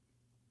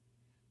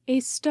A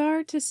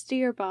Star to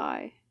Steer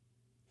By,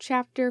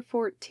 Chapter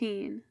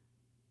 14.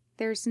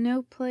 There's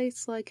No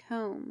Place Like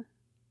Home.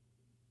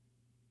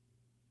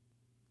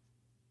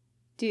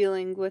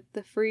 Dealing with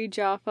the Free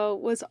Jaffa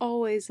was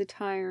always a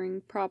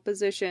tiring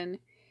proposition,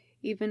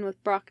 even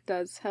with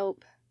Brakta's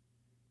help.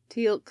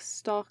 Teal'c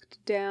stalked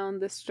down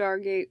the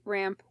Stargate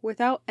ramp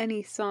without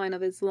any sign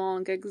of his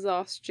long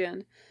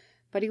exhaustion,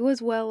 but he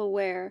was well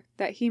aware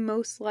that he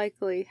most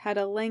likely had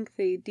a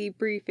lengthy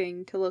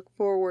debriefing to look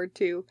forward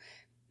to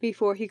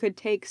before he could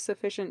take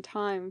sufficient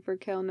time for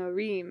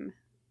Kel-Norim.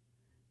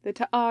 The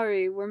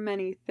Ta'ari were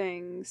many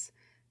things,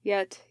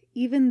 yet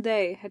even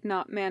they had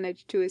not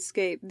managed to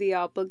escape the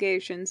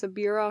obligations of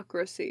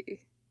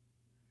bureaucracy.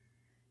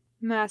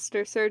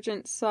 Master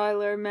Sergeant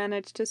Siler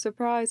managed to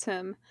surprise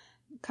him,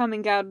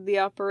 coming out of the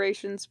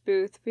operations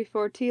booth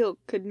before Teal'c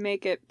could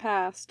make it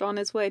past on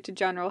his way to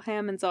General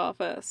Hammond's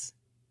office.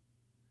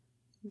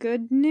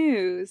 "Good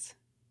news,"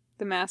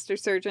 the Master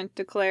Sergeant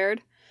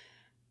declared.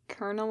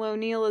 "Colonel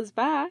O'Neill is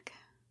back."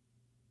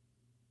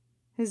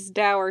 His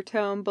dour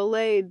tone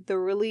belied the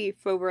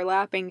relief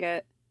overlapping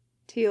it.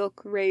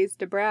 Teal'c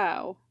raised a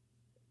brow.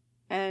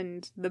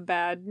 "And the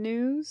bad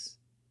news?"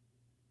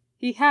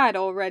 He had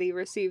already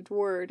received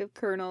word of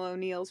Colonel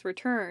O'Neill's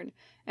return,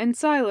 and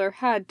Siler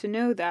had to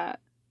know that.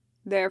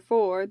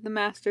 Therefore, the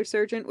Master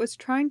Sergeant was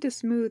trying to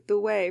smooth the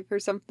way for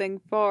something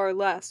far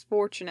less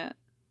fortunate.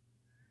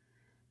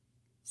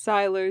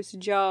 Siler's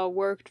jaw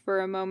worked for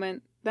a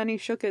moment, then he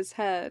shook his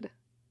head.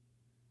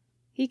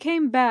 "He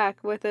came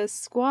back with a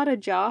squad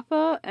of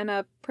Jaffa and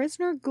a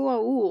prisoner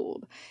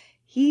Goa'uld.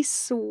 He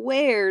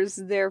swears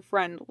they're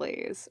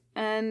friendlies.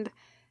 And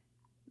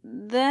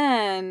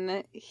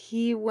then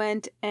he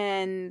went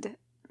and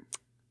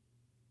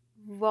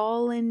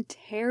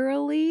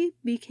voluntarily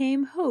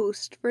became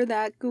host for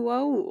that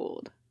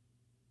Goa'uld."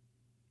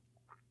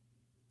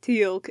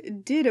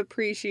 Teal'c did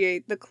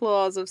appreciate the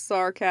clause of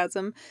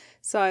sarcasm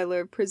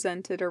Siler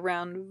presented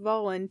around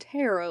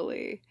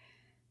voluntarily,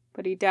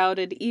 but he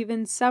doubted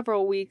even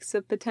several weeks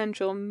of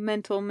potential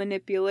mental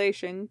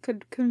manipulation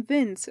could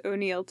convince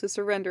O'Neill to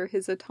surrender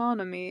his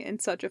autonomy in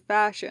such a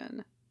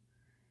fashion.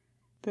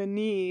 The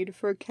need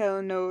for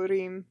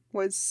Kel-Norim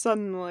was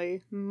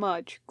suddenly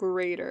much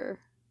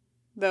greater,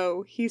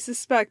 though he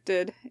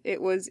suspected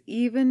it was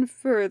even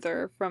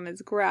further from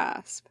his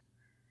grasp.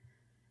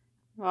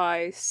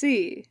 "I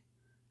see.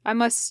 I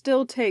must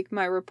still take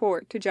my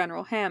report to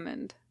General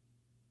Hammond."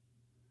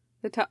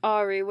 The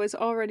Ta'ari was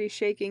already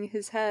shaking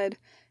his head,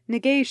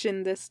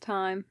 negation this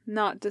time,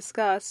 not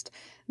disgust,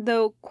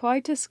 though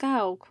quite a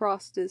scowl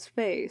crossed his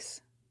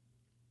face.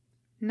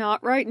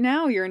 "Not right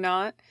now, you're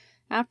not.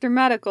 After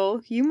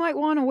medical, you might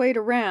want to wait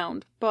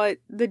around, but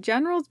the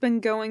General's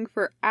been going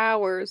for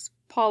hours,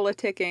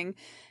 politicking,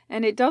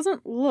 and it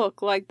doesn't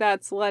look like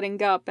that's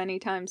letting up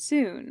anytime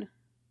soon."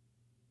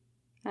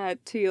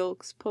 At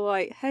Teal'c's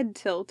polite head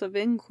tilt of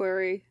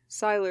inquiry,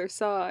 Siler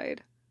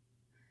sighed.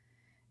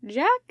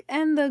 "Jack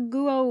and the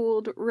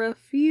Goa'uld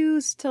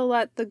refuse to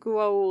let the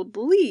Goa'uld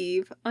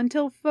leave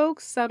until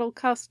folks settle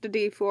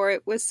custody for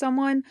it with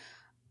someone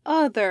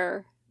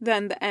other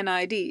than the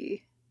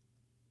NID.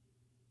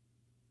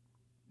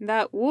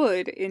 That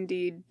would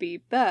indeed be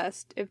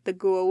best if the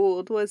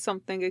Goa'uld was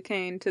something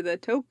akin to the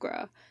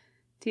Tok'ra,"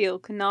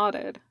 Teal'c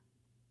nodded.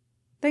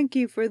 "Thank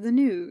you for the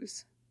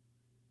news."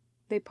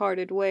 They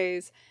parted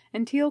ways,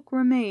 and Teal'c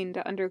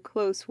remained under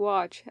close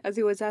watch as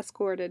he was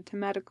escorted to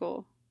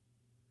medical.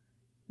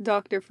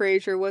 Dr.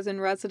 Fraser was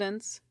in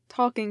residence,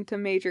 talking to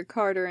Major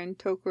Carter and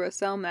Tok'ra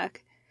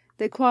Selmec.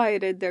 They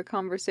quieted their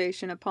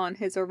conversation upon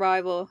his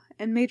arrival,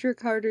 and Major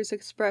Carter's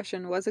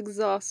expression was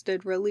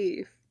exhausted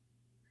relief.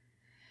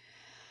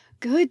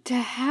 "Good to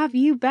have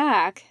you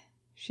back,"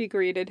 she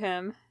greeted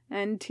him,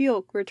 and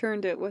Teal'c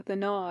returned it with a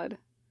nod.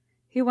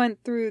 He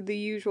went through the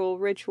usual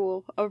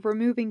ritual of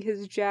removing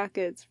his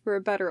jackets for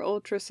a better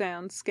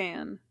ultrasound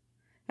scan.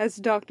 As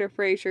Dr.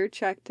 Fraser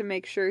checked to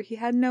make sure he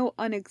had no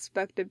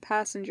unexpected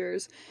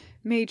passengers,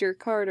 Major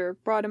Carter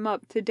brought him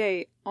up to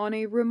date on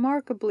a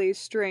remarkably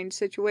strange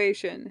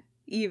situation,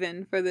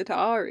 even for the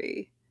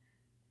Ta'ari.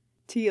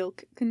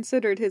 Teal'c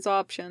considered his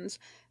options,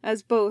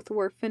 as both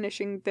were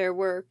finishing their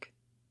work.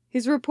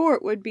 His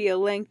report would be a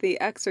lengthy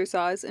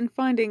exercise in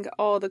finding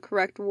all the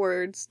correct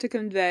words to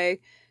convey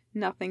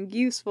nothing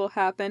useful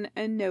happened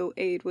and no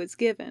aid was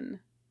given.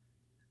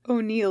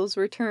 O'Neill's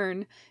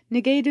return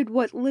negated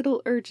what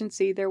little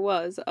urgency there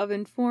was of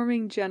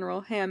informing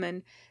General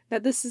Hammond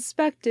that the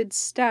suspected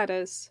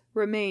status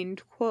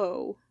remained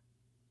quo.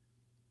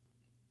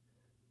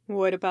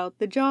 "What about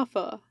the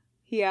Jaffa?"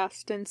 he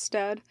asked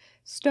instead,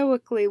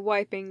 stoically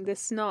wiping the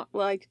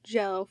snot-like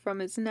gel from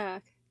his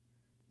neck.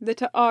 The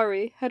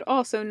Ta'ari had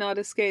also not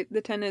escaped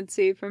the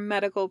tendency for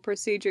medical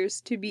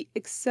procedures to be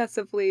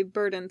excessively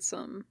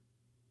burdensome.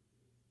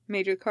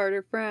 Major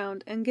Carter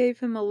frowned and gave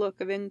him a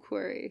look of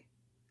inquiry.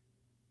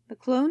 "The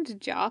cloned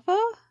Jaffa?"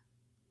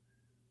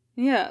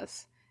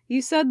 "Yes.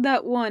 You said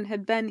that one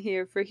had been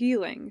here for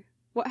healing.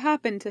 What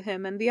happened to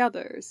him and the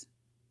others?"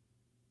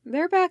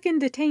 "They're back in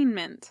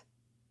detainment."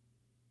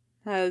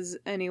 "Has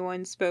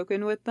anyone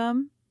spoken with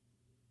them?"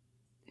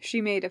 She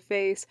made a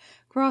face,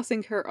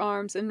 crossing her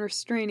arms and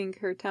restraining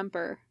her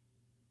temper.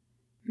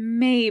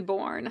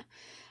 Mayborn.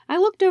 I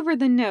looked over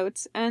the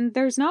notes, and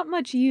there's not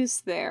much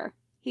use there.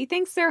 He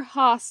thinks they're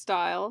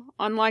hostile,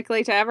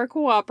 unlikely to ever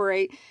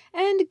cooperate,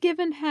 and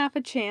given half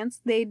a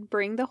chance, they'd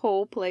bring the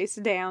whole place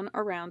down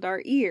around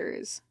our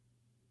ears.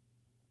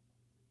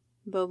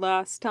 The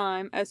last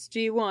time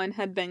SG-1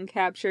 had been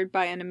captured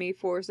by enemy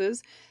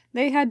forces,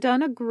 they had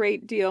done a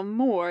great deal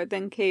more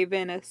than cave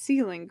in a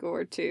ceiling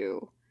or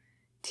two.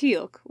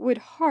 Teal'c would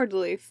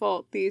hardly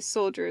fault these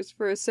soldiers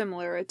for a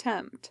similar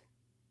attempt.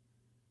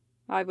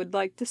 I would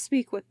like to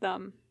speak with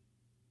them.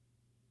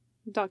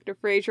 Dr.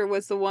 Fraser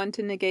was the one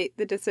to negate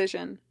the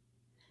decision.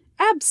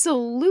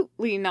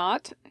 Absolutely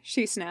not,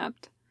 she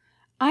snapped.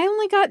 I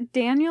only got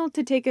Daniel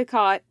to take a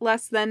cot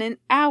less than an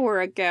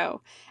hour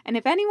ago, and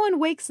if anyone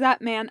wakes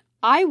that man,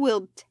 I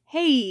will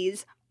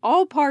tase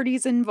all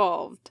parties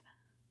involved.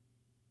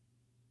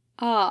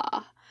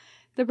 Ah,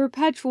 the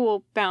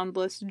perpetual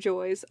boundless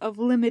joys of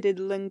limited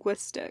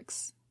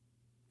linguistics.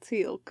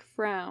 Teal'c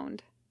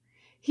frowned.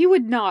 He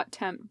would not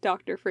tempt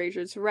Dr.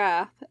 Fraser's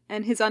wrath,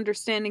 and his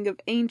understanding of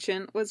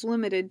ancient was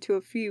limited to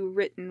a few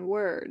written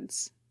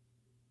words.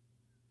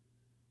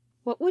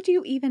 What would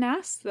you even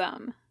ask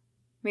them?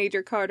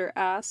 Major Carter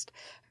asked,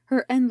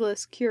 her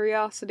endless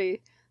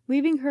curiosity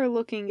leaving her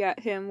looking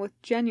at him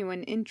with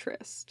genuine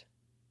interest.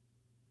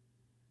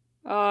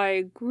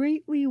 I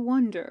greatly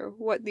wonder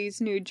what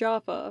these new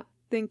Jaffa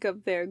think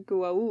of their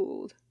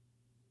Goa'uld.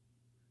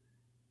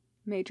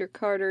 Major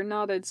Carter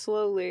nodded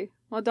slowly,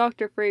 while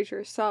Dr.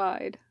 Fraser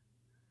sighed.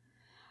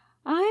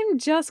 I'm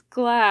just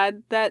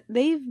glad that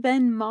they've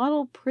been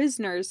model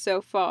prisoners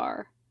so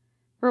far.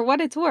 For what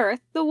it's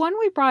worth, the one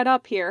we brought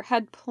up here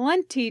had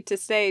plenty to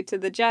say to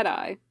the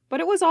Jedi, but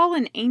it was all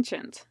in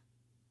ancient.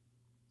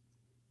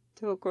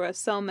 Tok'ra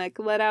Selmek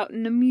let out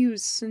an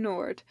amused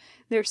snort,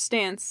 their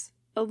stance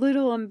a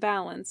little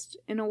unbalanced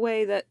in a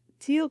way that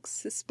Teal'c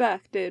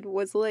suspected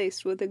was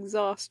laced with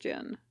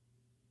exhaustion.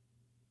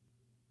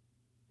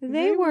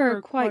 They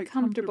were quite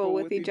comfortable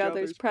with each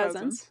other's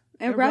presence,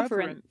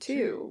 irreverent,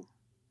 too.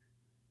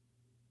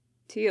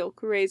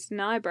 Teal'c raised an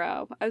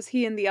eyebrow as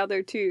he and the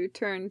other two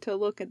turned to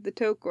look at the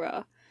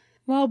Tok'ra.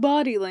 While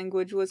body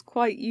language was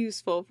quite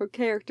useful for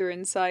character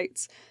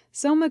insights,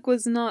 Selmek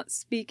was not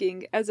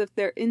speaking as if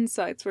their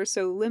insights were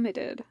so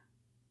limited.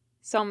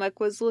 Selmek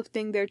was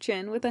lifting their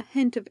chin with a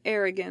hint of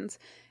arrogance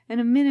and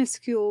a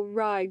minuscule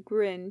wry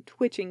grin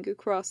twitching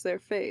across their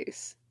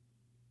face.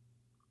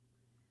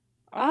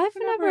 I've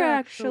never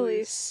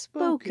actually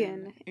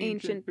spoken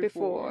ancient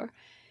before.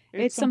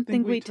 It's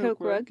something we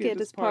Tok'ra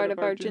get as part of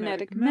our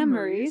genetic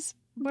memories,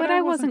 but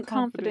I wasn't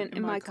confident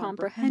in my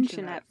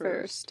comprehension at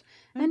first,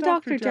 and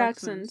Dr.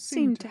 Jackson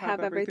seemed to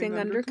have everything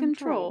under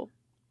control.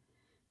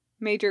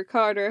 Major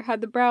Carter had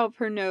the brow of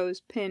her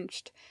nose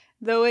pinched,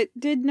 though it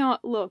did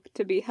not look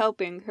to be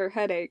helping her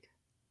headache.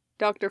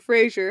 Dr.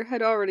 Fraser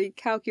had already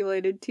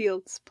calculated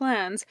Teal'c's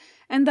plans,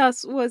 and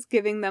thus was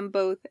giving them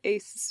both a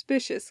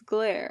suspicious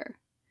glare.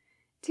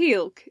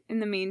 Teal'c, in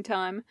the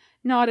meantime,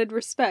 nodded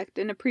respect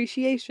and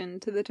appreciation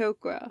to the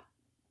Tok'ra.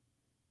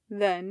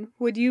 Then,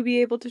 would you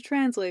be able to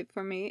translate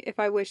for me if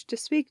I wished to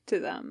speak to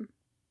them?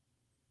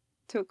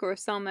 Tok'ra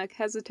Selmek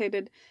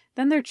hesitated,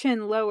 then their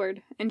chin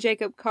lowered, and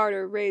Jacob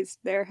Carter raised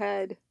their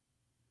head.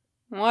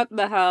 What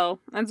the hell?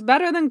 It's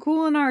better than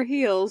cooling our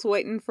heels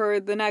waiting for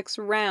the next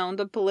round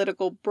of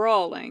political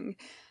brawling.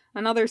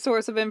 Another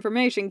source of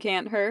information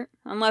can't hurt,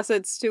 unless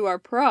it's to our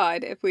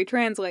pride if we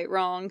translate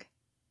wrong.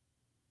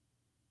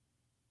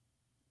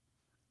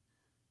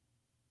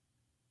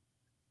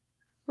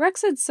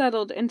 Rex had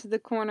settled into the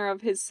corner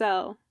of his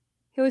cell.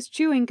 He was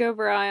chewing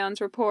over Ion's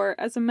report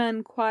as the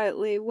men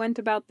quietly went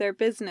about their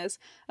business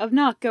of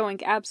not going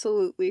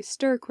absolutely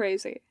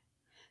stir-crazy.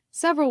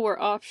 Several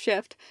were off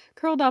shift,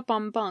 curled up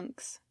on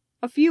bunks.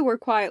 A few were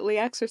quietly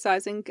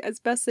exercising as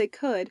best they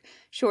could,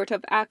 short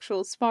of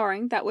actual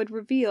sparring that would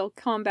reveal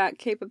combat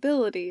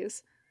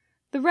capabilities.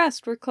 The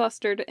rest were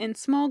clustered in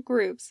small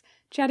groups,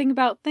 chatting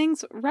about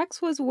things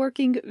Rex was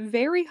working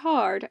very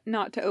hard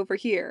not to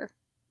overhear.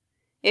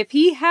 If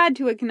he had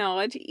to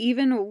acknowledge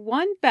even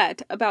one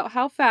bet about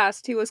how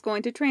fast he was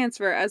going to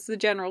transfer as the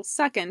General's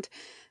second,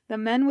 the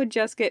men would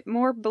just get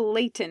more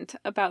blatant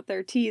about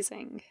their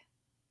teasing.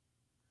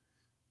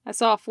 A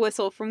soft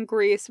whistle from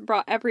Grease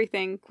brought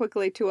everything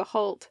quickly to a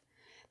halt.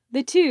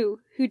 The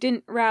two, who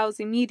didn't rouse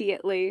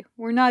immediately,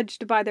 were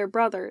nudged by their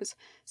brothers,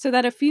 so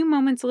that a few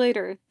moments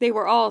later they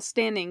were all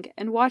standing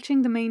and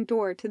watching the main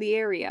door to the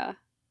area.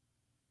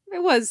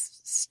 It was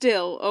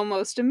still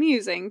almost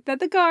amusing that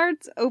the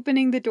guards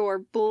opening the door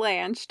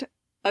blanched,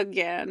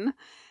 again,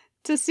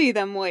 to see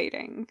them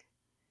waiting.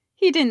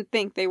 He didn't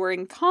think they were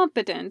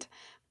incompetent,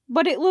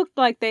 but it looked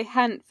like they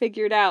hadn't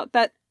figured out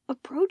that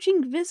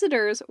approaching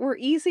visitors were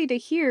easy to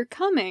hear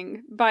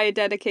coming by a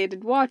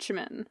dedicated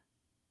watchman.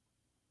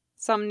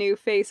 Some new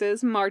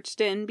faces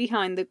marched in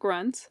behind the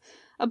grunts,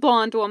 a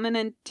blonde woman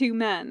and two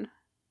men.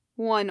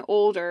 One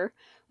older,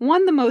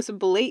 one the most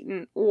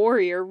blatant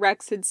warrior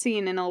Rex had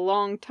seen in a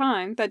long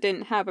time that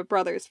didn't have a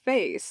brother's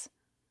face.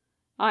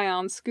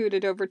 Ion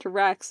scooted over to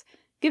Rex,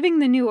 giving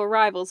the new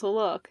arrivals a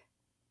look.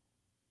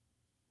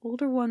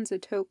 "Older one's a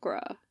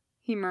Tok'ra,"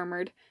 he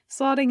murmured,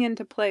 slotting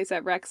into place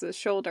at Rex's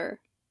shoulder.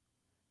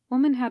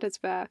 Woman had his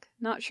back,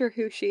 not sure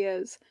who she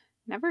is.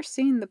 Never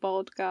seen the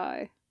bald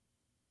guy.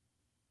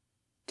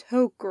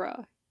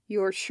 "Tok'ra,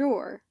 you're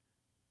sure?"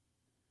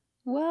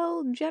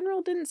 Well,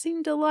 General didn't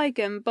seem to like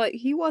him, but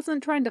he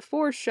wasn't trying to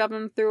force shove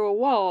him through a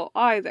wall,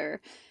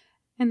 either.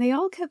 And they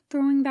all kept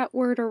throwing that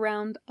word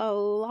around a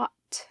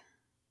lot.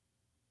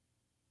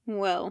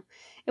 Well,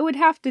 it would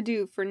have to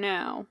do for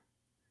now.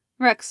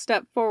 Rex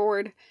stepped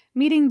forward,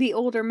 meeting the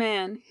older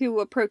man, who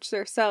approached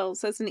their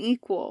cells as an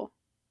equal.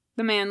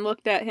 The man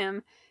looked at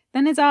him,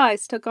 then his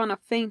eyes took on a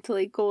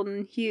faintly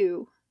golden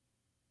hue.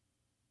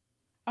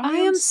 "I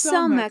am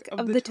Selmek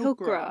of the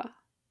Tok'ra,"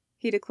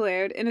 he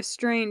declared in a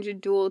strange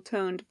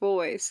dual-toned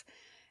voice.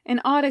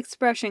 An odd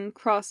expression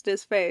crossed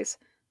his face,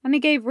 and he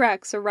gave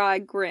Rex a wry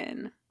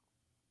grin.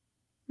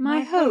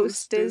 "My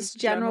host is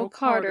General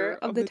Carter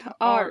of the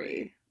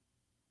Ta'ari."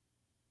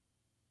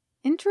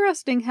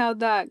 Interesting how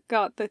that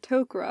got the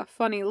Tok'ra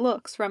funny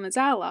looks from his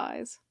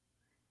allies.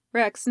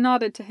 Rex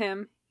nodded to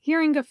him,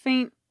 hearing a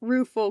faint,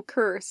 rueful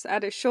curse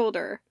at his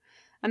shoulder.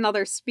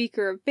 Another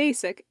speaker of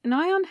Basic, and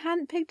Ion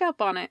hadn't picked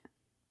up on it.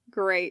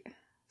 Great.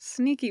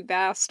 Sneaky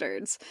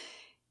bastards.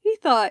 He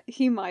thought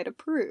he might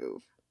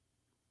approve.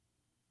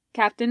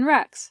 "Captain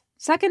Rex,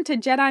 second to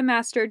Jedi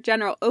Master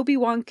General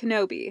Obi-Wan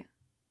Kenobi."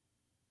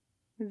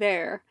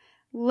 There.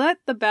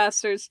 Let the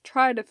bastards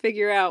try to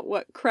figure out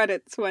what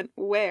credits went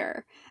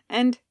where,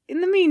 and, in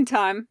the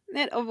meantime,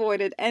 it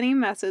avoided any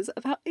messes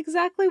about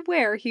exactly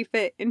where he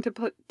fit into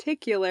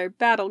particular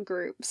battle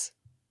groups.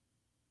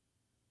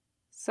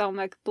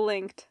 Selmek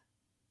blinked.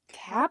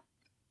 "Cap?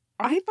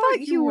 I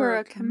thought you were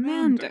a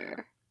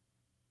commander."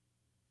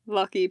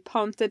 Lucky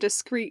pumped a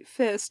discreet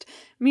fist,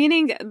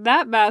 meaning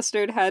that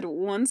bastard had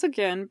once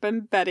again been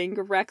betting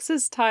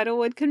Rex's title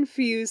would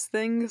confuse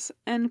things,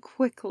 and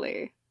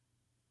quickly.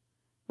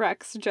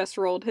 Rex just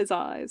rolled his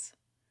eyes.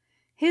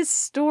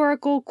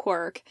 Historical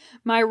quirk.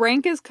 My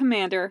rank is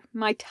commander,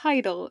 my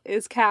title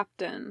is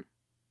captain.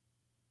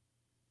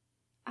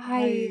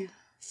 I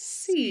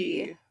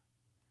see.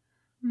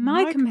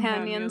 My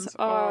companions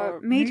are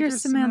Major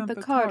Samantha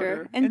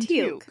Carter and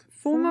Teal'c,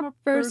 former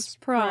First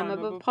Prime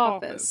of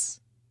Apophis.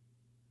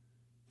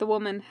 The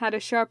woman had a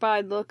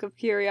sharp-eyed look of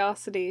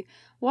curiosity,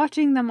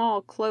 watching them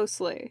all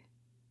closely.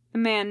 The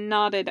man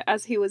nodded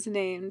as he was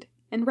named,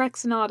 and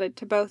Rex nodded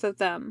to both of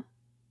them.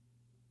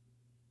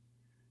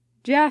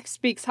 "Jack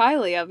speaks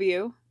highly of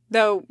you,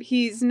 though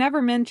he's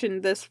never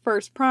mentioned this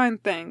First Prime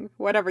thing,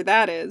 whatever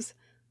that is."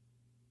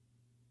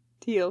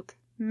 Teal'c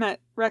met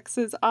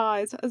Rex's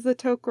eyes as the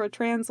Tok'ra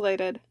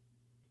translated.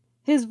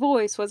 His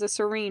voice was a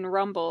serene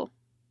rumble,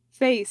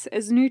 face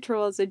as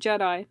neutral as a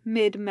Jedi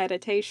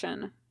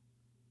mid-meditation.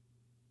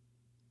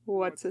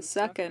 "What's a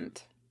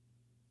second?"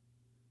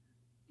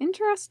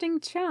 Interesting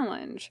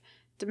challenge,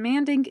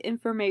 demanding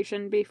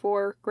information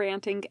before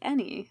granting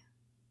any.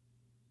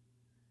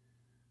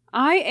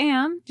 "I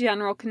am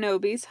General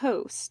Kenobi's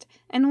host,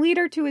 and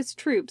leader to his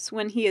troops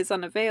when he is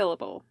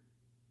unavailable."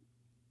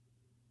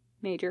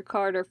 Major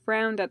Carter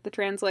frowned at the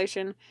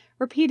translation,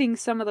 repeating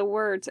some of the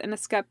words in a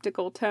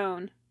skeptical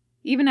tone.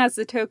 Even as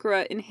the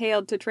Tok'ra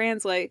inhaled to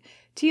translate,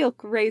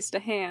 Teal'c raised a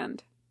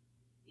hand.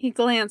 He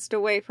glanced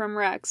away from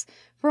Rex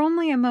for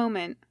only a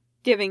moment,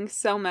 giving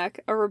Selmek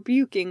a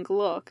rebuking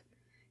look.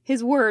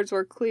 His words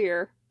were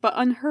clear, but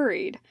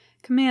unhurried,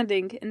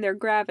 commanding in their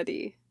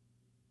gravity.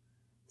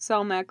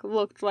 Selmek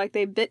looked like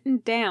they'd bitten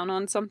down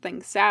on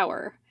something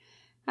sour.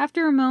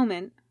 After a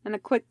moment, and a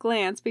quick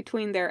glance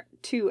between their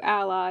two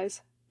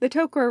allies, the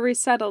Tok'ra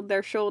resettled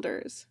their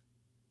shoulders.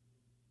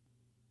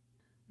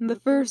 "The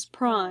First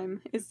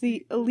Prime is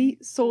the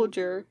elite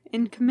soldier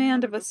in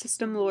command of a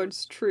System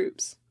Lord's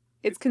troops.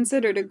 It's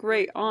considered a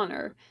great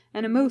honor,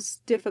 and a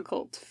most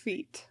difficult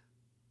feat."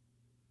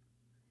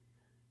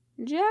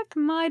 Jack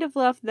might have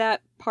left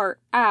that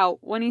part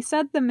out when he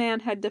said the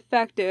man had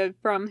defected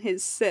from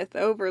his Sith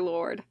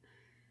overlord.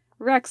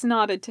 Rex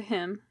nodded to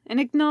him, in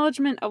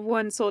acknowledgement of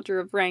one soldier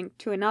of rank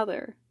to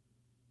another.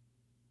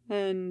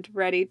 "And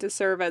ready to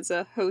serve as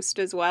a host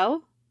as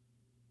well?"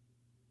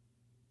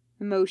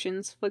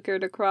 Emotions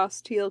flickered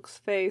across Teal'c's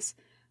face,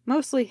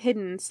 mostly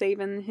hidden save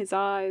in his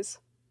eyes.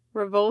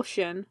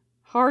 Revulsion,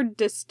 hard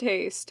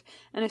distaste,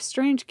 and a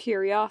strange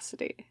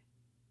curiosity.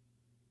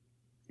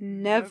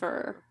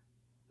 "Never.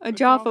 A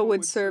Jaffa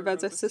would serve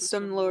as a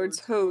System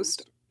Lord's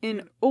host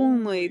in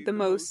only the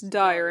most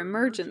dire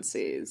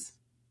emergencies."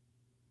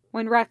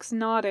 When Rex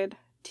nodded,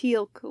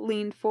 Teal'c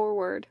leaned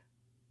forward.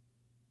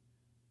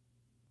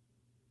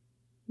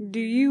 "Do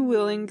you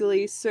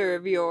willingly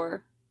serve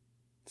your—"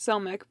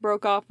 Selmek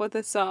broke off with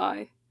a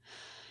sigh.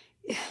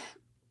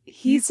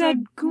 He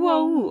said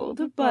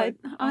Goa'uld, but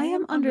I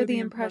am under the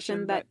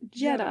impression that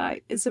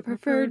Jedi is the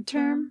preferred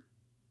term."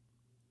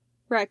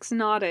 Rex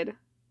nodded.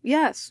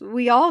 "Yes,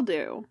 we all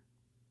do."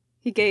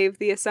 He gave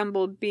the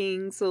assembled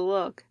beings a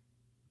look.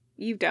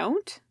 "You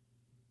don't?"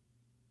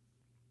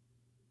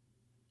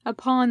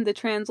 Upon the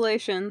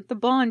translation, the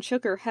blonde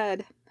shook her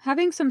head,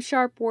 having some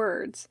sharp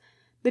words.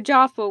 The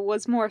Jaffa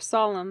was more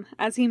solemn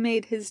as he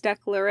made his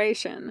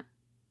declaration.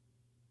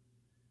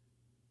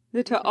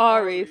 The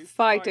Ta'ari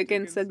fight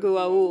against the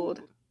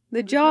Goa'uld.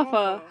 The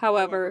Jaffa,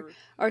 however,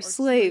 are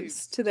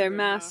slaves to their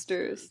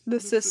masters, the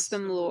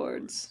System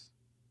Lords.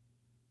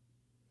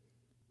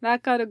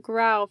 That got a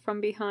growl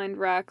from behind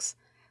Rex,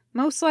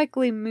 most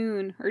likely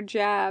Moon or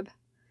Jab.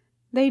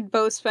 They'd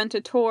both spent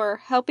a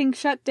tour helping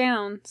shut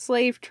down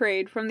slave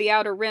trade from the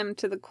Outer Rim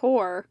to the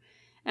core,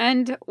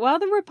 and while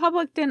the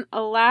Republic didn't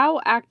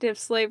allow active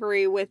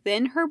slavery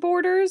within her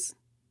borders,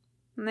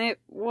 it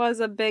was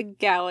a big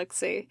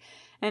galaxy,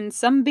 and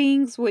some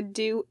beings would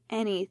do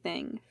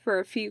anything for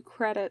a few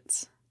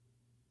credits.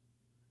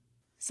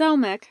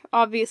 Selmak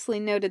obviously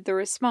noted the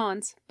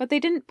response, but they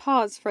didn't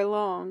pause for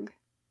long.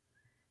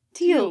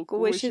 Teal'c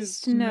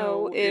wishes to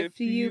know if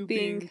you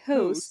being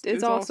host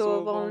is also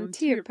a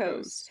volunteer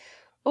post,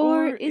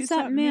 or is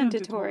that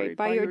mandatory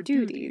by your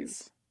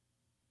duties?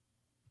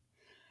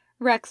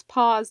 Rex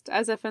paused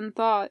as if in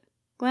thought,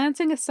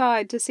 glancing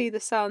aside to see the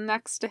cell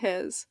next to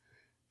his.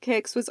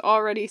 Kix was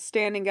already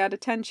standing at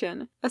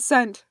attention,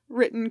 assent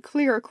written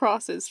clear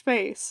across his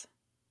face.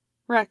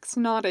 Rex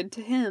nodded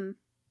to him.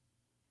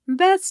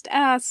 Best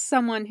ask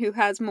someone who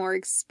has more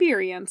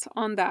experience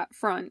on that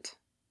front,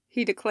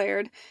 he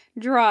declared,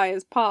 dry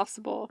as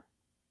possible.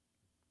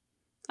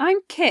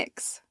 I'm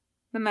Kix,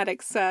 the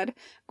medic said,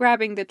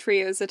 grabbing the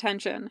trio's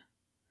attention.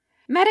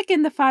 Medic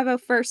in the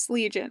 501st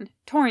Legion,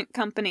 Torrent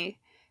Company.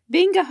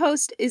 Being a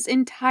host is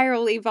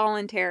entirely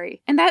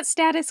voluntary, and that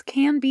status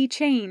can be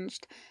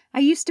changed. I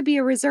used to be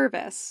a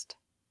reservist.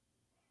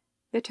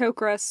 The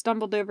Tok'ra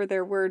stumbled over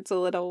their words a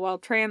little while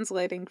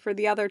translating for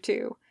the other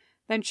two,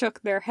 then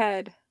shook their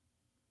head.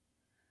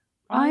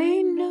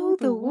 I know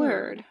the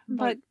word,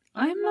 but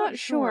I'm not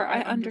sure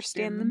I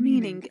understand the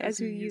meaning as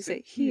you use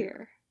it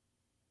here.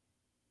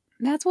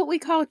 That's what we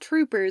call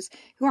troopers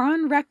who are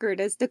on record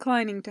as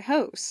declining to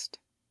host.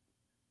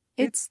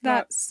 It's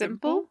that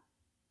simple?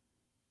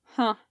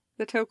 Huh,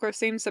 the Tok'ra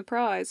seemed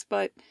surprised,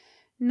 but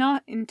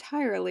not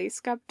entirely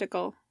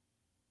skeptical.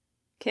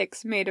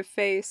 Kix made a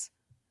face.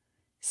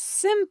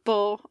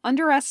 Simple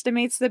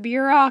underestimates the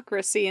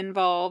bureaucracy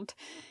involved.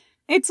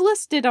 It's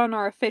listed on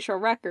our official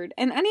record,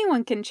 and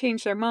anyone can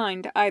change their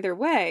mind either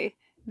way,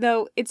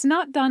 though it's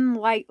not done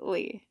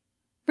lightly.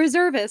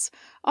 Reservists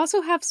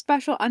also have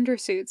special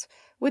undersuits,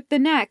 with the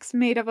necks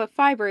made of a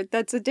fiber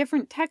that's a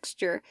different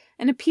texture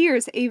and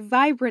appears a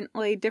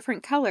vibrantly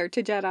different color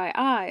to Jedi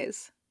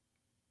eyes.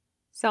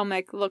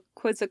 Selmak looked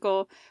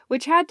quizzical,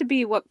 which had to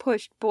be what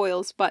pushed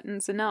Boyle's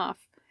buttons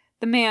enough.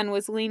 The man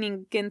was leaning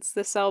against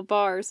the cell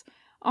bars,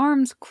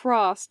 arms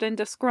crossed and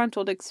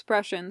disgruntled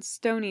expression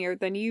stonier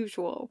than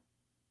usual.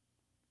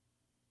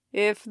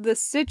 If the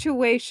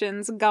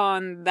situation's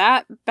gone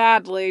that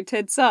badly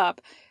tits up,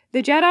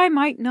 the Jedi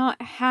might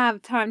not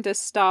have time to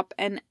stop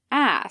and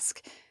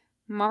ask.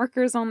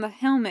 Markers on the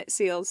helmet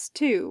seals,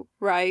 too,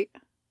 right?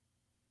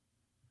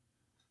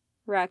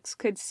 Rex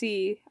could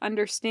see,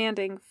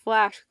 understanding,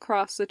 flash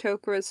across the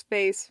Tok'ra's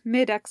face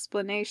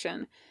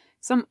mid-explanation,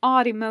 some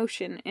odd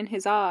emotion in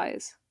his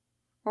eyes.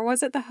 Or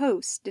was it the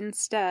host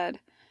instead?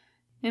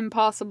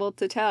 Impossible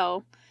to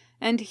tell,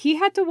 and he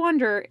had to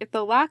wonder if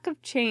the lack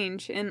of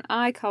change in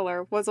eye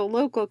color was a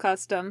local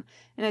custom,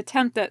 an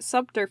attempt at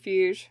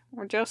subterfuge,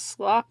 or just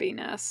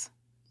sloppiness.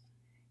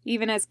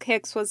 Even as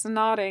Kix was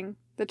nodding,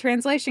 the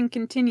translation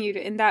continued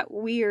in that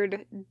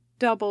weird,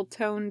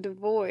 double-toned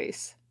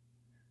voice.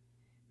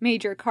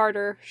 Major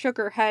Carter shook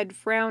her head,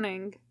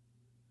 frowning.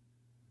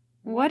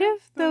 What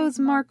if those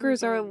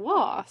markers are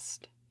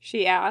lost?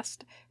 She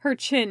asked, her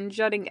chin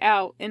jutting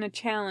out in a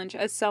challenge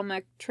as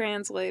Selmak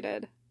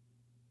translated.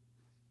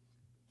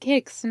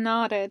 Kix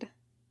nodded.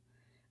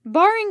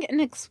 Barring an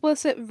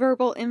explicit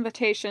verbal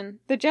invitation,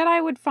 the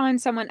Jedi would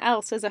find someone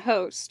else as a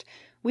host.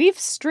 We've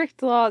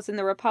strict laws in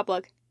the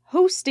Republic.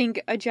 Hosting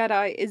a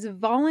Jedi is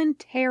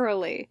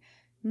voluntarily.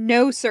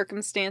 No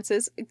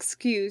circumstances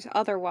excuse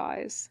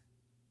otherwise.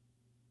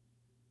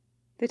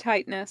 The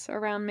tightness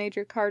around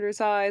Major Carter's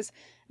eyes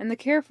and the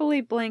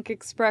carefully blank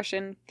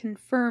expression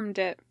confirmed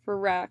it for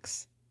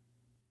Rex.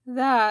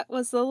 That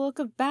was the look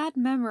of bad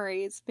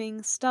memories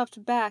being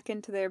stuffed back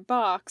into their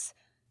box.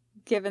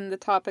 Given the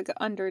topic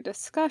under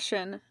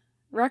discussion,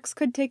 Rex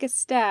could take a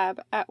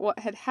stab at what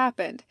had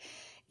happened,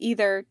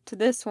 either to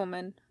this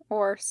woman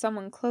or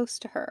someone close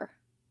to her.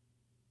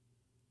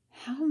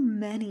 How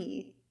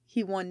many,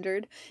 he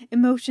wondered,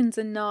 emotions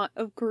a knot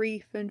of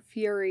grief and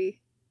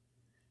fury.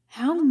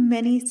 How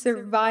many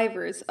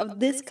survivors of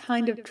this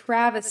kind of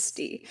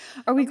travesty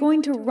are we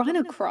going to run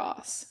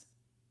across?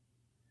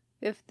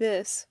 If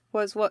this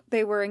was what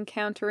they were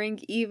encountering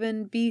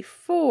even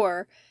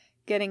before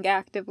getting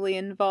actively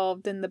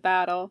involved in the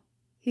battle,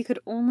 he could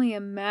only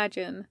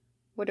imagine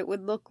what it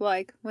would look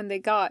like when they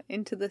got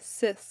into the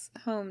Sith's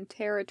home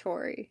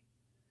territory.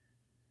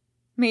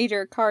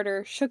 Major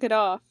Carter shook it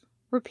off,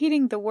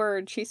 repeating the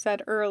word she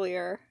said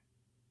earlier.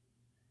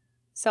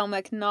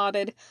 Selmak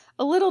nodded,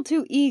 a little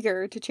too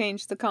eager to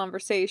change the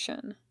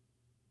conversation.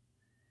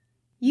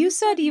 You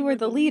said you were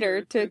the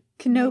leader to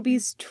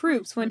Kenobi's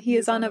troops when he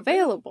is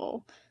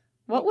unavailable.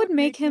 What would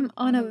make him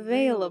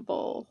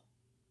unavailable?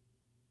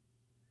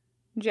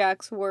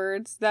 Jack's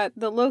words that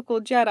the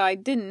local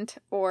Jedi didn't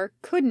or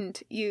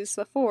couldn't use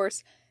the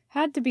Force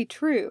had to be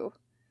true,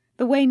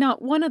 the way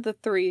not one of the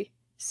three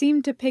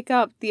seemed to pick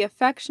up the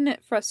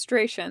affectionate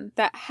frustration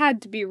that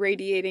had to be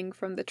radiating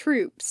from the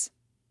troops.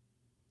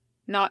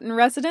 Not in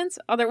residence,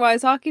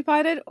 otherwise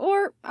occupied,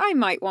 or I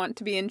might want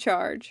to be in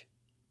charge.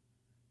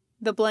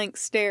 The blank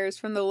stares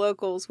from the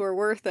locals were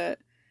worth it.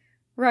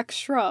 Rex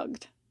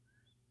shrugged.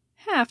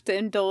 Have to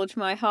indulge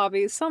my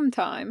hobbies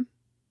sometime.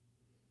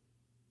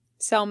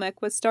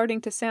 Selmak was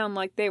starting to sound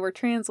like they were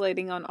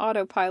translating on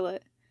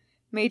autopilot.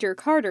 Major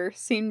Carter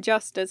seemed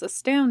just as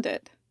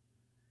astounded.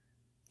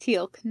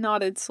 Teal'c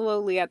nodded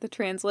slowly at the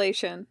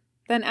translation,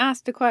 then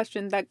asked a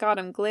question that got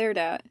him glared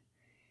at.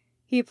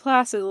 He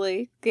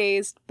placidly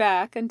gazed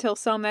back until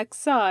Selmak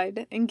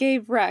sighed and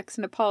gave Rex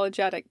an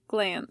apologetic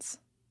glance.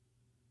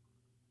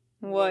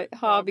 What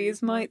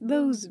hobbies might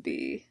those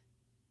be?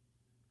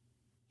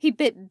 He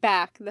bit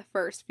back the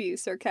first few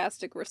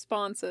sarcastic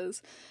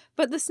responses,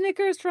 but the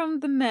snickers from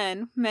the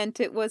men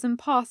meant it was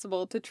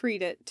impossible to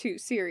treat it too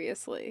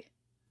seriously.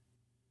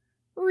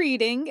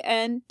 Reading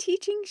and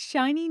teaching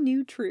shiny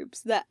new troops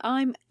that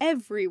I'm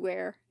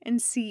everywhere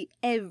and see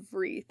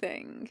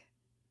everything.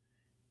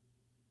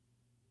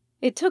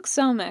 It took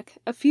Selmak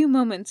a few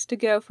moments to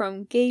go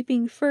from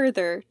gaping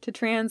further to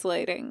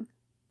translating.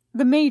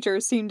 The Major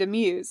seemed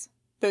amused,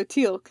 though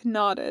Teal'c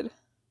nodded.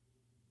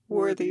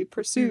 Worthy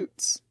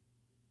pursuits.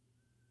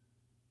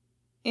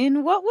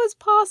 In what was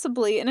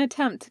possibly an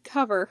attempt to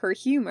cover her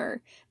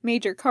humor,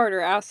 Major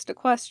Carter asked a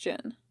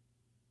question.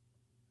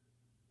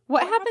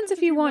 What happens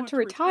if you want to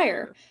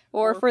retire,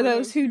 or for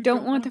those who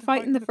don't want to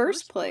fight in the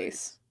first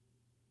place?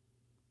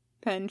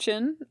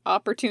 Pension,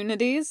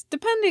 opportunities,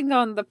 depending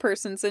on the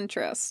person's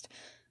interest.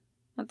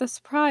 At the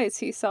surprise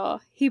he saw,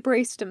 he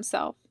braced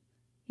himself.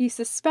 He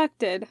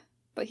suspected,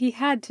 but he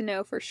had to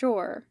know for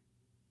sure.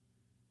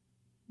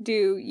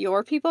 Do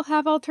your people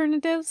have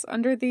alternatives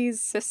under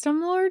these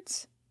system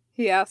lords?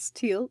 He asked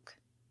Teal'c.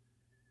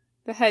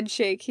 The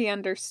headshake he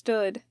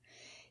understood.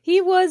 He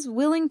was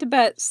willing to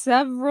bet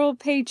several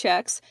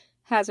paychecks,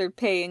 hazard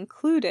pay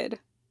included,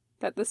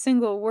 that the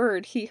single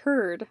word he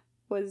heard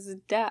was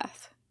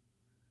death.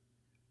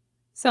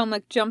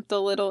 Selmak jumped a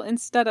little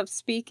instead of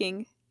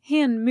speaking,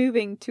 hand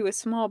moving to a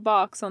small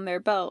box on their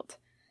belt.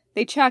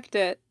 They checked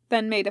it,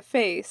 then made a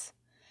face.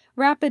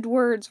 Rapid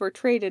words were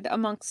traded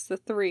amongst the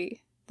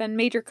three. Then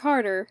Major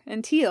Carter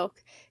and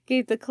Teal'c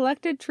gave the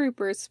collected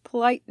troopers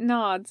polite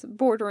nods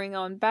bordering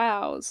on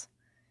bows.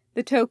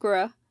 The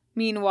Tok'ra,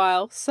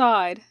 meanwhile,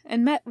 sighed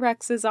and met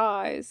Rex's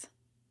eyes.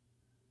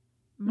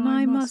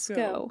 I must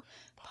go.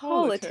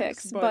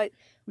 Politics, but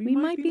we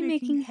might be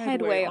making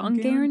headway on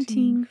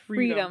guaranteeing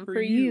freedom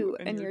for you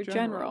and your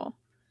general.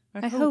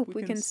 I hope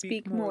we can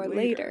speak more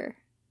later.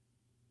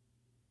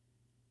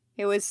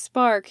 It was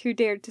Spark who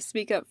dared to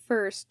speak up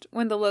first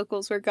when the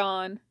locals were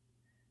gone.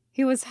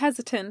 He was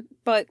hesitant,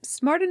 but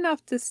smart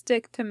enough to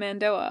stick to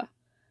Mando'a.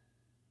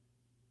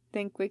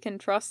 Think we can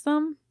trust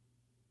them?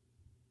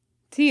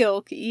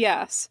 Teal'c,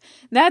 yes.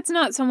 That's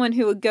not someone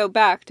who would go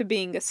back to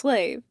being a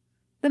slave.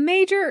 The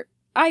Major,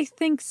 I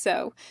think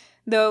so,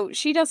 though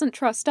she doesn't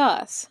trust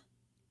us.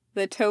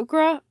 The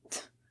Tok'ra?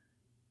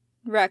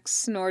 Rex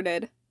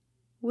snorted.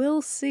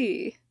 We'll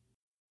see.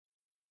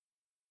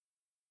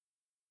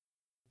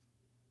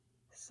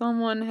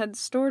 Someone had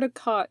stored a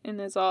cot in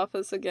his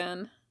office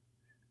again.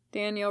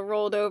 Daniel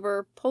rolled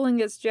over, pulling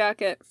his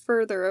jacket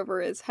further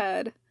over his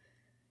head.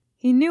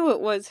 He knew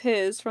it was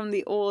his from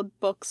the old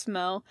book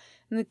smell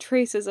and the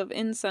traces of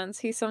incense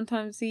he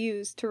sometimes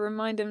used to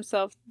remind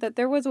himself that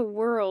there was a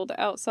world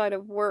outside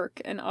of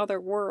work and other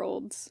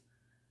worlds.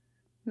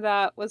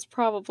 That was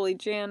probably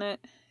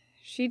Janet.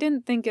 She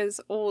didn't think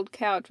his old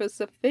couch was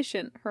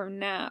sufficient for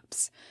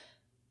naps.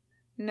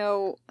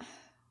 No,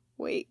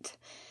 wait.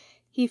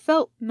 He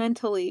felt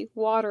mentally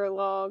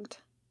waterlogged.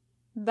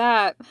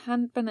 That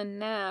hadn't been a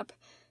nap.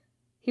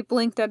 He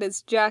blinked at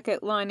his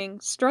jacket lining,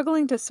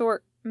 struggling to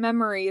sort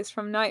memories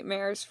from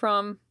nightmares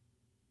from...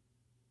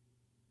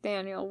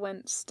 Daniel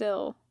went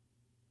still.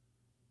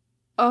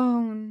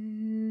 Oh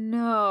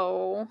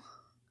no,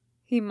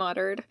 he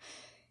muttered.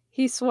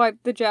 He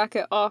swiped the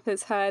jacket off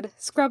his head,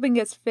 scrubbing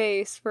his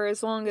face for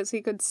as long as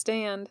he could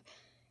stand.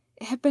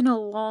 It had been a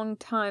long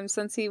time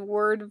since he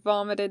word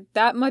vomited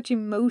that much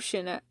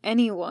emotion at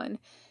anyone,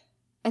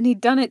 and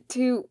he'd done it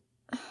to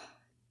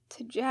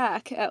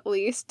Jack, at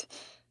least.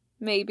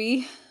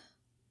 Maybe.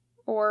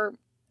 Or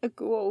a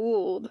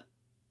Goa'uld.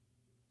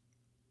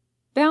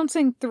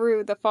 Bouncing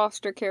through the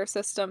foster care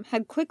system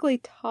had quickly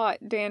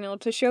taught Daniel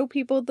to show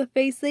people the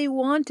face they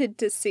wanted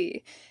to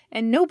see,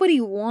 and nobody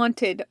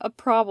wanted a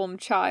problem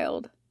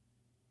child.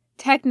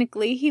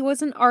 Technically, he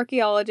was an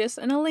archaeologist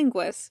and a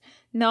linguist,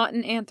 not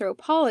an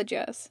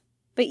anthropologist.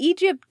 But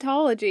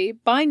Egyptology,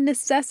 by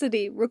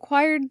necessity,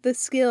 required the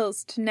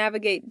skills to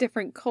navigate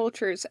different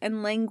cultures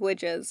and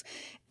languages,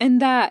 and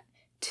that,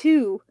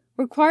 too,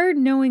 required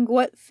knowing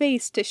what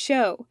face to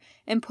show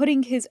and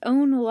putting his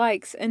own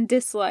likes and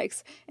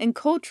dislikes and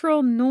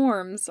cultural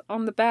norms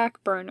on the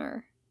back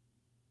burner.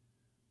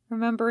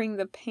 Remembering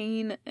the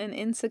pain and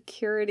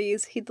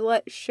insecurities he'd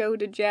let show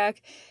to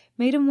Jack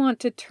made him want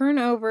to turn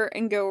over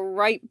and go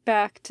right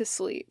back to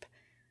sleep.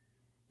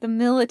 The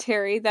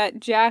military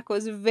that Jack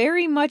was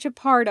very much a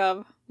part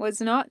of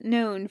was not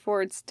known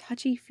for its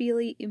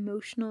touchy-feely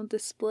emotional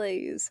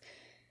displays,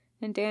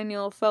 and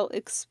Daniel felt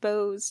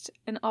exposed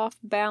and off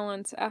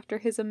balance after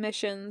his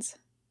omissions.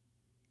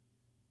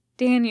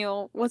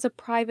 Daniel was a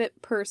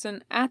private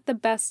person at the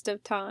best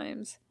of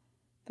times,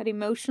 but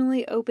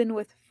emotionally open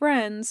with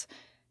friends,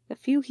 the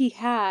few he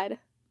had,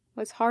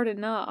 was hard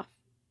enough.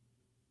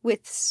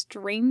 With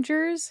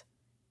strangers?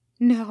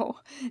 No,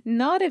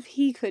 not if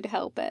he could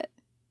help it.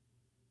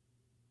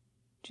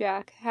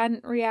 Jack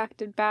hadn't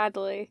reacted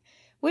badly,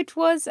 which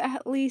was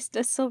at least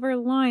a silver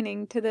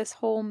lining to this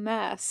whole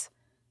mess.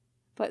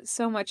 But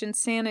so much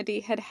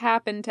insanity had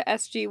happened to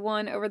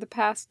SG-1 over the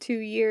past 2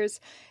 years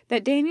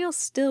that Daniel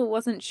still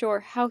wasn't sure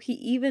how he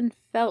even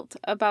felt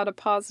about a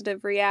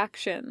positive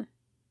reaction.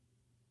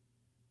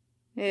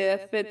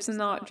 If it's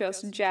not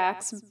just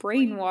Jack's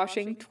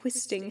brainwashing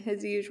twisting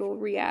his usual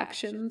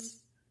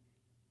reactions.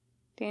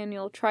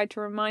 Daniel tried to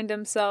remind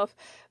himself,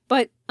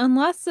 but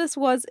unless this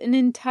was an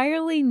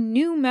entirely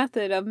new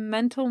method of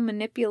mental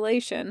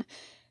manipulation,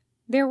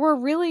 there were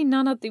really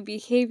none of the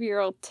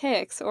behavioral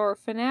tics or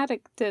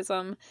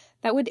fanaticism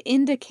that would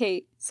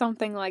indicate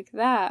something like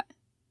that.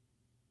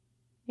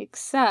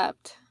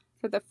 Except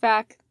for the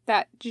fact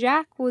that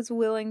Jack was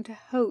willing to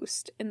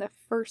host in the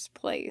first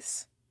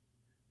place.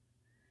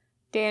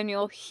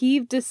 Daniel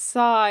heaved a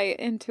sigh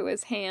into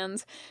his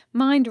hands,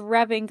 mind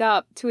revving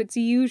up to its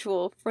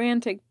usual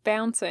frantic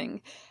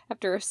bouncing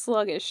after a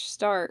sluggish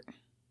start.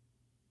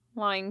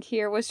 Lying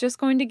here was just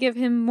going to give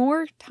him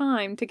more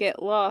time to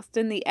get lost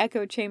in the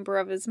echo chamber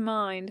of his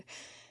mind,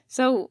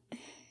 so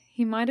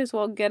he might as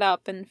well get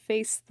up and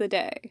face the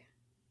day.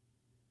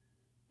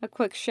 A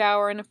quick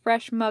shower and a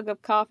fresh mug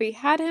of coffee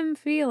had him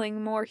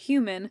feeling more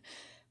human,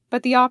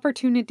 but the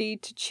opportunity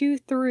to chew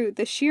through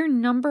the sheer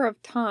number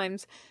of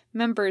times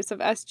members of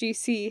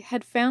SGC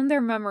had found their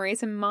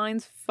memories and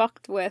minds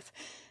fucked with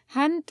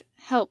hadn't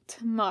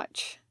helped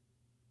much.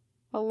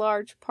 A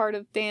large part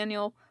of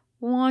Daniel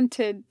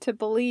wanted to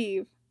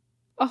believe.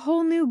 A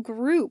whole new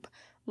group,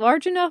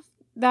 large enough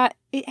that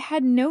it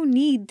had no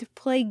need to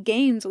play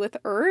games with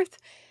Earth,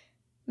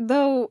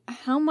 though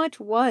how much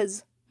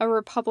was a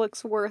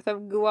republic's worth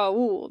of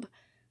Goa'uld?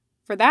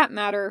 For that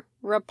matter,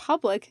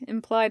 republic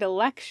implied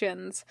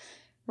elections,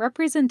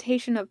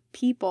 representation of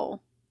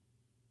people.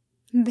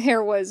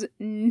 There was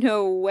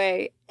no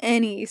way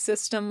any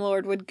system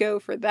lord would go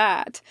for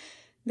that.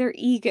 Their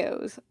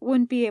egos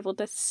wouldn't be able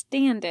to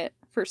stand it,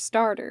 for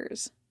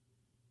starters.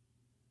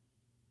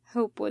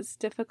 Hope was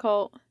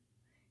difficult.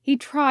 He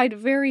tried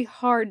very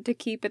hard to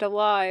keep it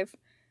alive.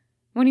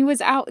 When he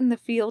was out in the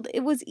field,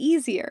 it was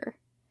easier.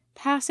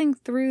 Passing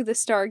through the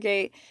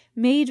Stargate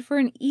made for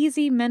an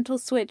easy mental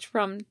switch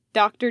from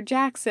Dr.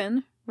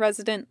 Jackson,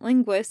 resident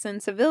linguist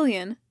and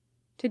civilian,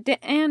 to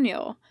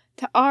Daniel,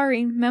 to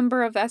Ari,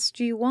 member of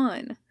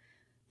SG-1,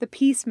 the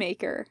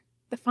peacemaker,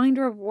 the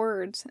finder of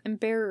words and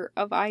bearer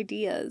of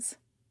ideas.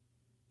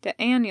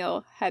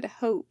 Daniel had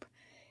hope.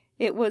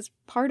 It was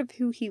part of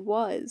who he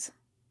was,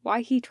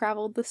 why he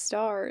traveled the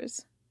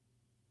stars.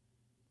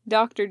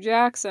 Dr.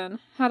 Jackson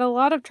had a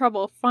lot of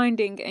trouble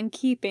finding and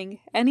keeping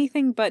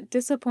anything but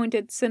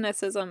disappointed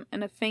cynicism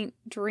and a faint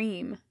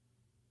dream.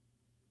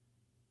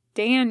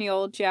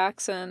 Daniel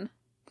Jackson,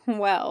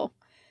 well,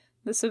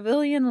 the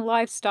civilian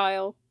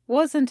lifestyle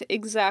wasn't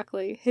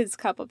exactly his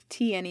cup of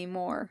tea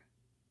anymore.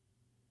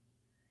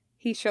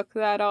 He shook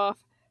that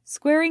off,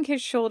 squaring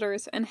his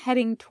shoulders and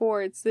heading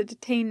towards the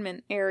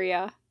detainment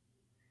area.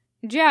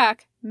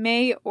 Jack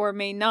may or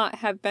may not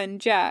have been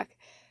Jack,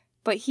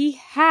 but he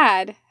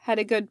had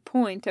a good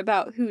point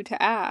about who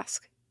to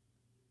ask.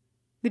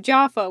 The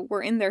Jaffa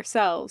were in their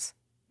cells.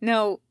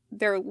 No,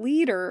 their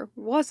leader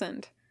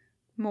wasn't.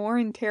 More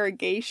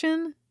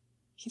interrogation?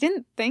 He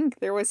didn't think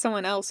there was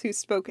someone else who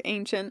spoke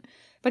Ancient,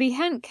 but he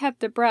hadn't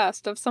kept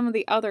abreast of some of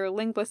the other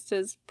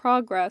linguists'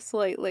 progress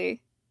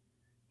lately.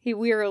 He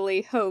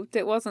wearily hoped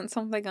it wasn't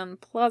something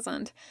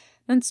unpleasant,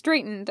 then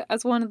straightened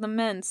as one of the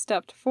men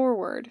stepped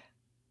forward.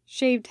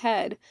 Shaved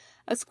head,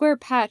 a square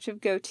patch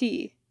of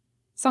goatee.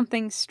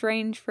 Something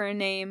strange for a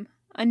name.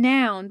 A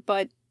noun,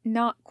 but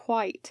not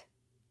quite.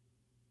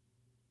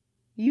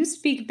 You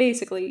speak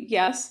basically,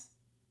 yes?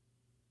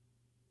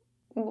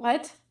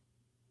 What?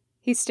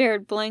 He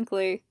stared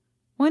blankly,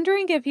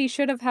 wondering if he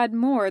should have had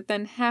more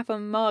than half a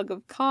mug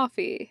of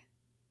coffee.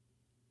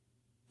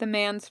 The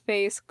man's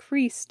face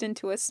creased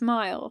into a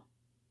smile.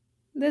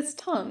 This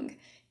tongue,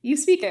 you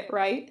speak it,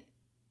 right?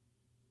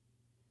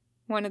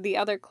 One of the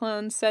other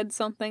clones said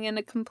something in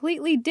a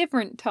completely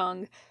different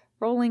tongue,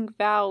 rolling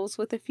vowels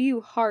with a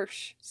few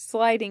harsh,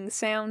 sliding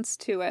sounds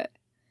to it.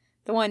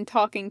 The one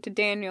talking to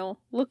Daniel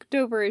looked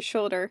over his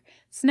shoulder,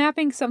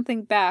 snapping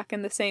something back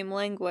in the same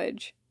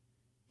language.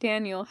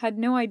 Daniel had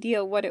no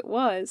idea what it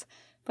was,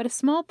 but a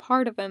small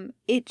part of him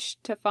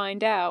itched to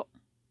find out.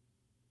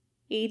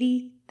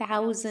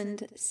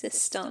 80,000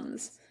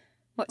 systems.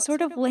 What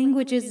sort of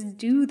languages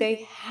do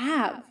they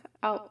have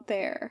out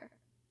there?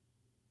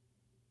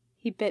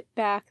 He bit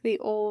back the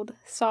old,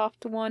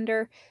 soft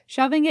wonder,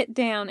 shoving it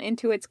down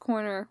into its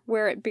corner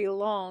where it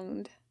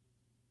belonged.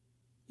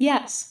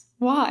 Yes,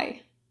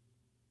 why?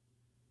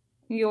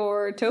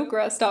 Your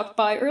Tok'ra stopped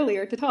by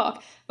earlier to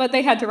talk, but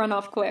they had to run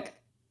off quick.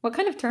 What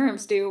kind of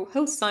terms do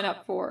hosts sign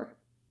up for?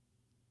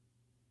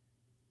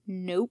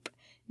 Nope,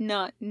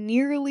 not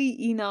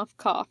nearly enough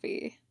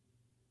coffee.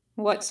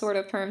 What sort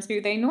of terms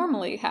do they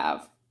normally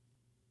have?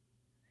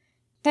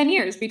 10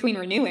 years between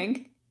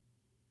renewing.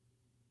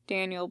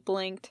 Daniel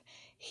blinked.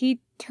 He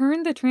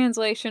turned the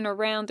translation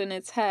around in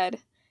his head,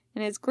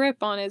 and his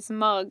grip on his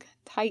mug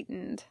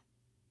tightened.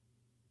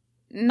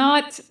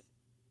 Not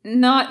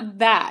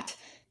that,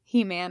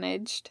 he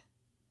managed.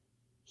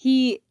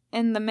 He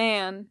and the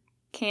man,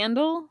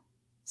 Candle?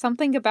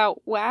 Something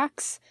about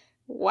wax?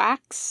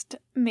 Waxed,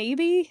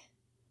 maybe?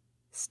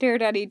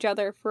 Stared at each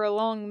other for a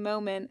long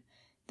moment.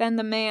 Then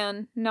the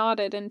man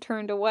nodded and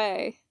turned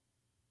away.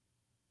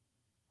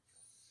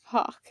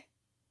 Fuck.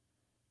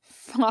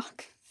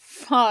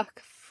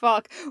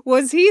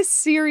 Was he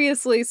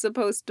seriously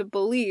supposed to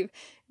believe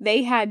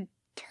they had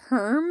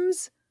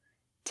terms?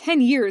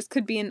 10 years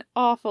could be an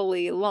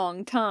awfully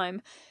long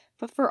time,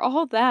 but for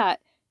all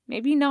that,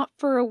 maybe not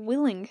for a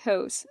willing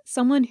host,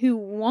 someone who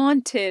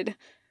wanted.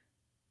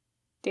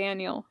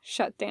 Daniel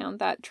shut down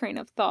that train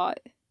of thought.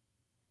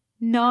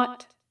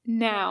 Not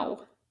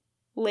now.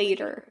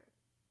 Later.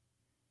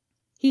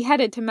 He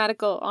headed to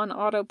medical on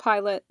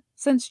autopilot,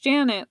 since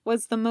Janet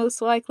was the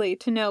most likely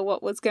to know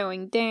what was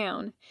going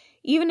down,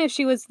 even if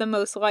she was the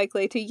most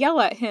likely to yell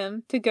at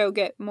him to go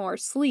get more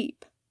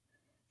sleep.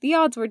 The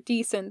odds were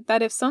decent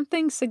that if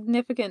something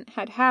significant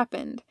had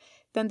happened,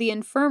 then the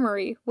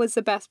infirmary was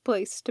the best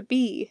place to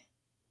be.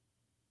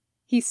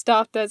 He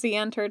stopped as he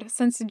entered,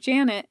 since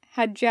Janet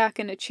had Jack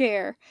in a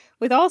chair,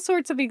 with all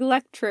sorts of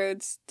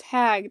electrodes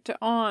tagged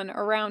on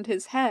around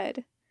his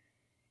head.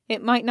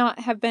 It might not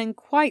have been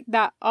quite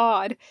that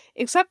odd,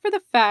 except for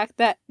the fact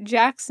that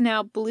Jack's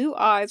now blue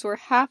eyes were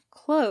half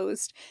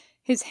closed,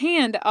 his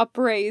hand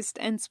upraised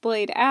and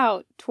splayed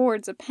out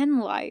towards a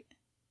penlight.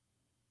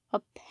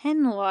 A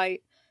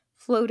penlight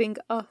floating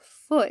a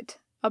foot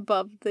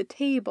above the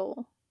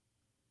table.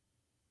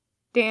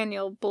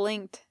 Daniel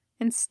blinked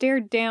and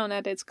stared down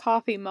at his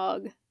coffee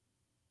mug.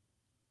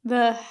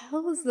 The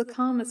hell is the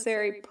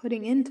commissary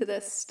putting into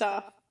this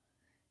stuff?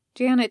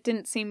 Janet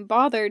didn't seem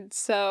bothered,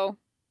 so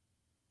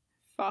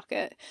fuck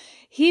it.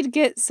 He'd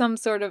get some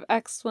sort of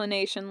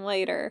explanation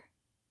later.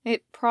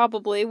 It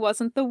probably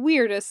wasn't the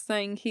weirdest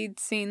thing he'd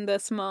seen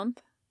this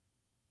month.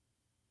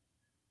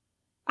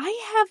 I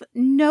have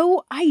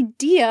no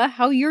idea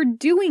how you're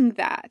doing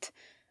that.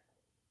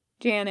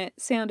 Janet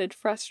sounded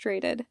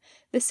frustrated,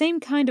 the same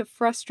kind of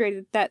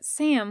frustrated that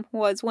Sam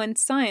was when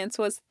science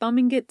was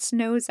thumbing its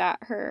nose at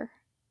her.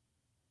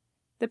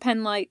 The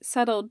penlight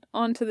settled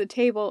onto the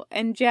table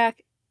and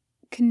Jack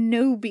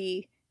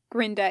Kenobi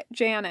grinned at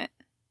Janet.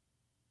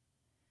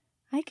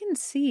 I can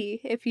see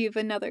if you've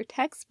another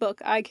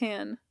textbook I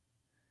can.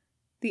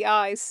 The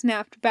eyes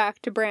snapped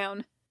back to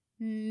Brown.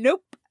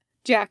 Nope,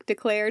 Jack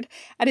declared,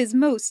 at his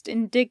most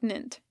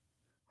indignant.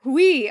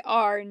 We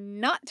are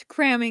not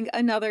cramming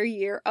another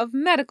year of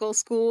medical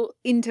school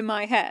into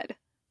my head.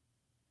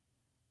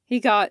 He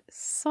got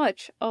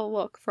such a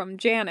look from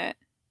Janet.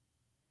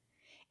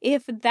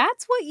 If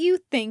that's what you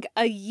think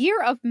a year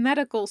of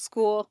medical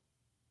school...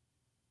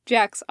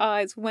 Jack's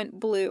eyes went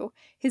blue,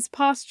 his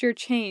posture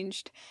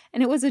changed,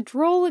 and it was a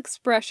droll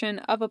expression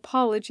of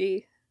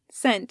apology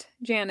sent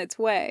Janet's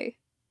way.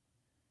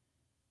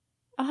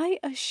 I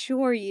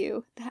assure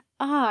you that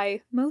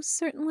I most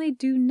certainly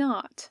do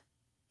not,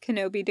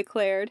 Kenobi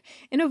declared,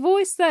 in a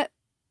voice that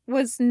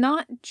was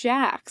not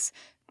Jack's,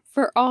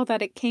 for all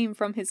that it came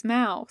from his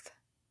mouth.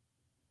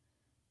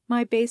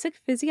 My basic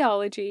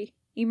physiology,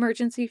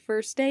 emergency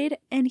first aid,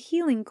 and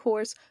healing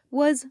course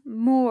was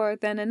more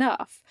than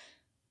enough.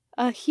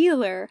 A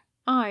healer,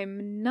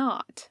 I'm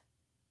not.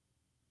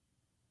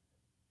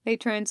 They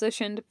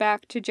transitioned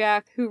back to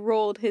Jack, who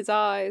rolled his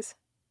eyes.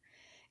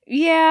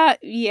 Yeah,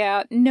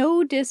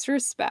 no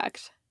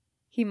disrespect,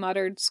 he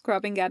muttered,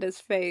 scrubbing at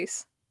his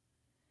face.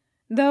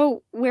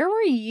 Though, where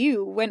were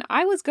you when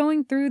I was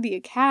going through the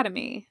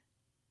academy?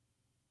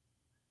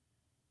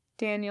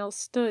 Daniel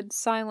stood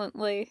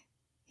silently.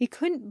 He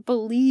couldn't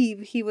believe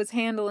he was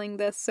handling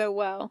this so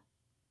well.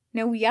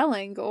 No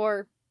yelling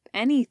or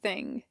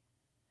anything.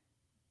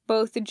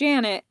 Both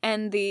Janet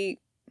and the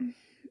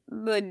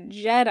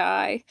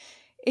Jedi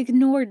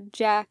ignored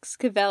Jack's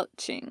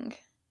kvetching.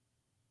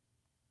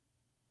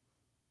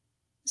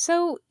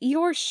 So,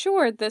 you're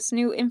sure this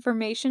new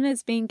information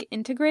is being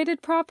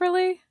integrated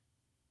properly?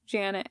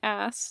 Janet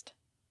asked.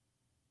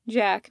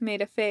 Jack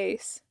made a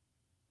face.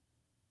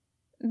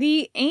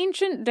 The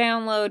ancient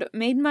download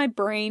made my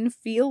brain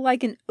feel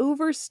like an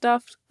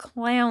overstuffed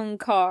clown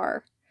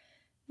car.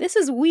 This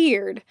is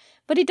weird,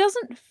 but it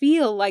doesn't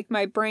feel like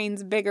my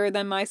brain's bigger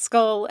than my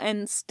skull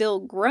and still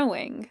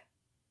growing."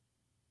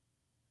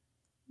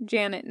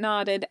 Janet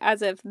nodded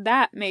as if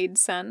that made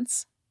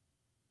sense.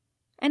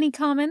 "Any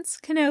comments,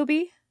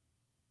 Kenobi?"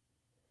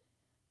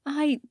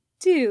 "I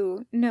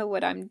do know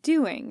what I'm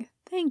doing,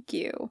 thank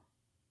you."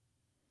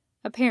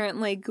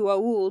 Apparently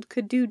Goa'uld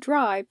could do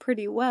dry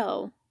pretty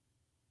well.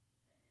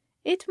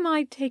 "It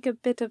might take a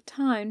bit of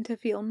time to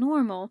feel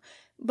normal,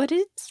 but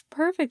it's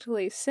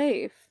perfectly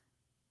safe."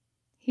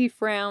 He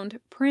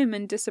frowned, prim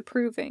and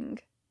disapproving.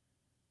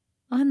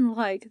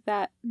 "Unlike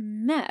that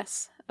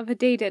mess of a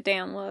data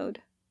download."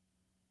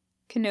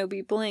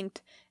 Kenobi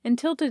blinked and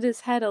tilted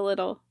his head a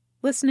little,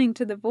 listening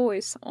to the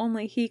voice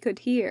only he could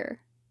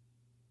hear.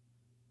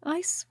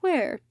 "I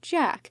swear,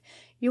 Jack,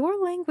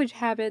 your language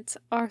habits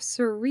are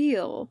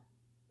surreal."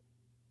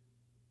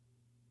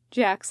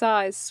 Jack's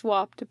eyes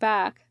swapped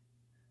back.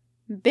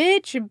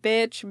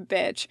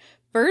 Bitch.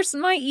 First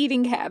my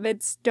eating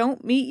habits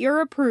don't meet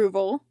your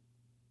approval."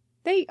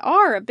 "They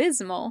are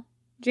abysmal,"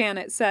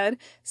 Janet said,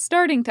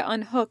 starting to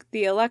unhook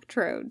the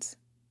electrodes.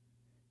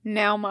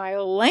 "Now my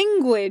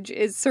language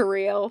is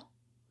surreal."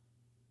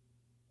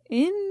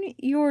 "In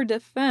your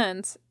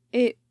defense,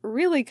 it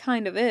really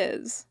kind of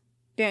is,"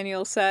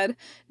 Daniel said,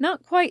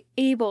 not quite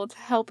able to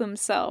help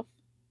himself.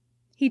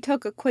 He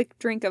took a quick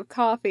drink of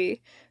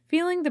coffee,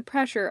 feeling the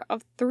pressure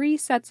of 3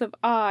 sets of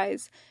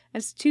eyes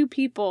as 2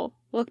 people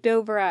looked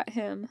over at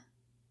him.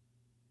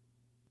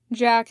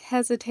 Jack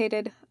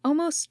hesitated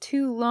almost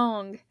too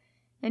long,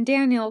 and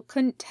Daniel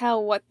couldn't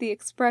tell what the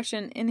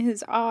expression in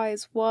his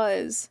eyes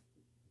was.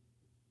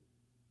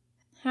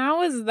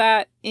 "How is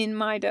that in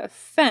my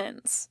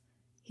defense?"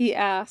 he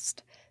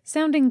asked,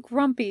 sounding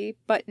grumpy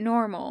but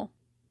normal.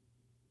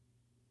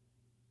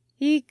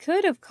 "He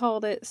could have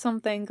called it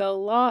something a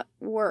lot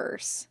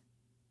worse."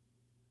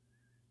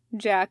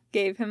 Jack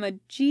gave him a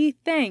gee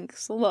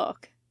thanks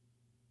look.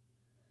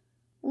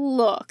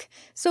 "Look,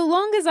 so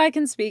long as I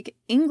can speak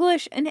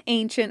English and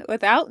Ancient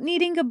without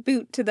needing a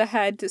boot to the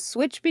head to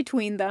switch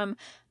between them,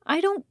 I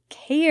don't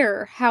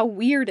care how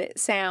weird it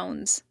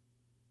sounds."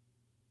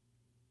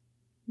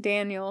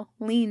 Daniel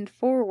leaned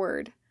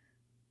forward.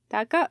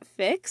 That got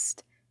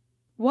fixed?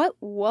 What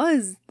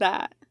was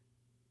that?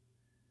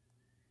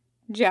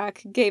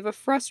 Jack gave a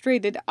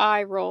frustrated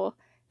eye roll,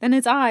 then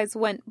his eyes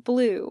went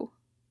blue.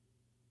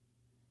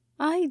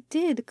 "I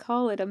did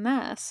call it a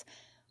mess.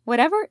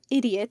 Whatever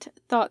idiot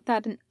thought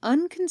that an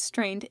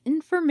unconstrained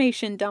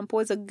information dump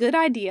was a good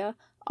idea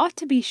ought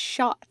to be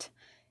shot.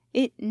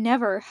 It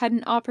never had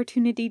an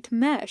opportunity to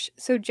mesh,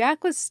 so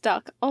Jack was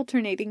stuck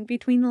alternating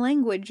between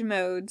language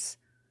modes."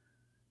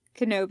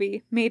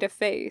 Kenobi made a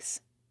face.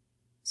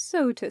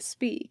 "So to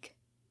speak."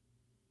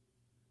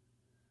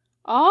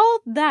 "All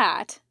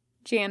that,"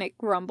 Janet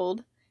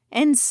grumbled,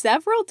 "and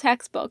several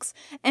textbooks,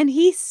 and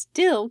he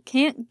still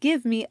can't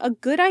give me a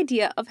good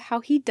idea of how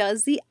he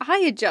does the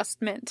eye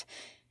adjustment.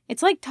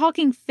 It's like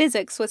talking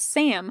physics with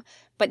Sam,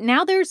 but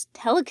now there's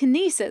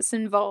telekinesis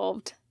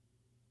involved."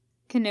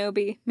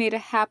 Kenobi made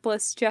a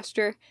hapless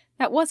gesture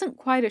that wasn't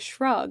quite a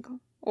shrug,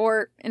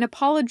 or an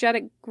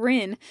apologetic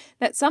grin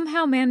that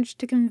somehow managed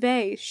to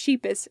convey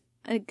sheepish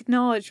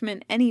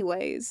acknowledgement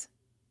anyways.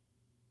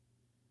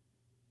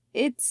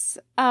 "It's,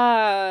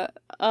 a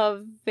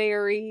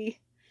very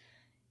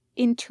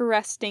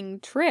interesting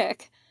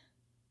trick.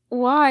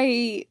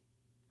 Why—"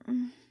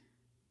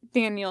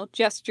 Daniel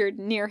gestured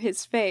near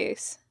his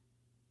face.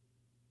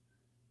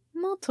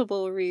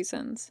 "Multiple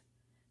reasons.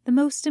 The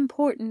most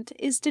important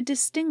is to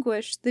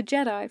distinguish the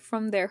Jedi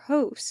from their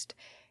host.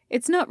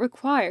 It's not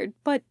required,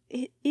 but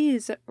it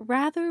is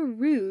rather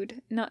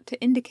rude not to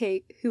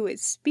indicate who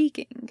is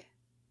speaking."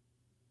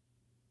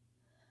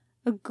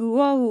 A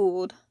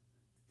Goa'uld,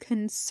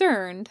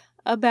 concerned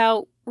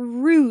about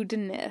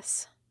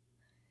rudeness.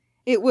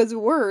 It was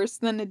worse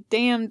than a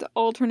damned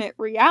alternate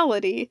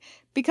reality,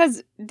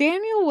 because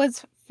Daniel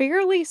was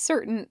fairly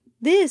certain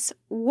this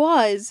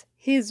was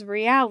his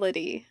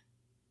reality.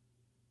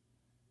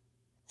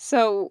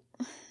 So,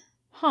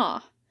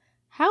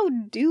 how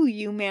do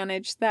you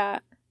manage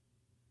that?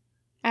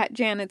 At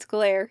Janet's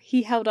glare,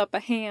 he held up a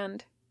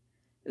hand.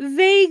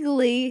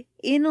 "Vaguely,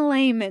 in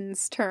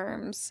layman's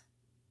terms."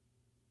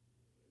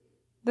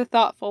 The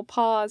thoughtful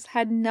pause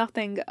had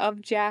nothing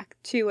of Jack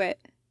to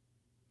it.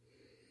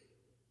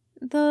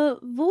 "The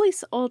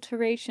voice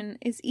alteration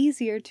is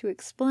easier to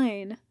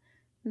explain.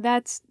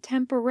 That's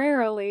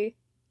temporarily,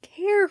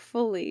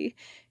 carefully,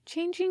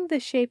 changing the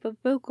shape of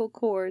vocal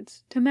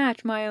cords to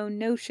match my own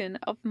notion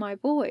of my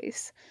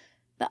voice.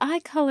 The eye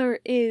color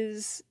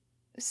is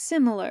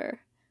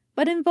similar,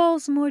 but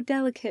involves more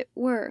delicate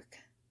work."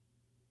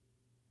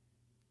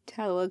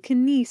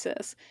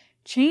 "Telekinesis.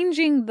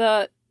 Changing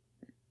the—"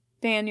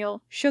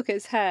 Daniel shook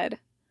his head.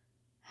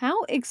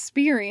 "How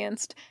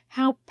experienced,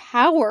 how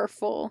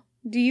powerful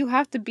do you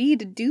have to be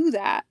to do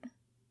that?"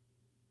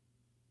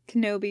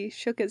 Kenobi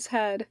shook his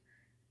head.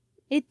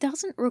 "It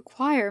doesn't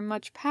require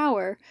much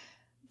power,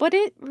 but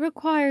it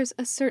requires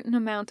a certain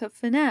amount of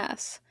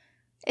finesse.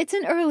 It's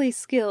an early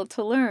skill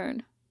to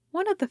learn.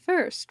 One of the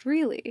first,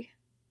 really."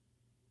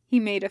 He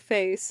made a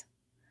face.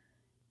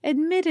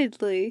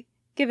 Admittedly,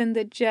 given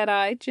the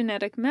Jedi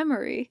genetic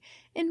memory,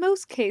 in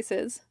most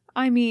cases,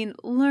 I mean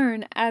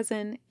learn as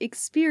in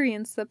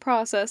experience the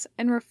process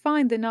and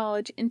refine the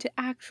knowledge into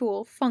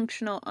actual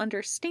functional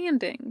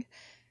understanding.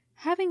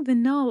 Having the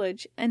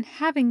knowledge and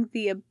having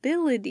the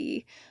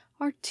ability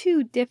are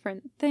two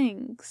different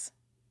things.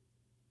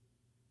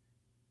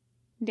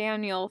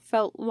 Daniel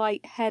felt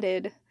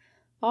lightheaded,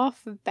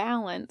 off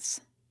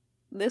balance.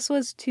 This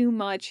was too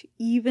much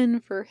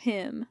even for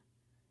him.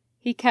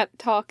 He kept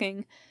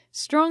talking,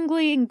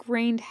 strongly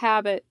ingrained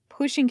habit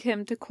pushing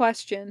him to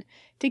question,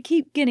 to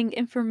keep getting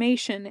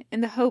information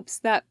in the hopes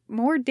that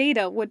more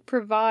data would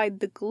provide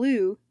the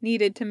glue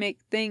needed to make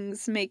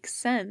things make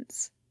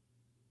sense.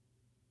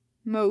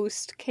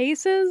 Most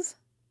cases?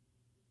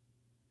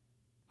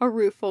 A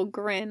rueful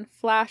grin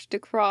flashed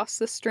across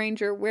the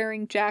stranger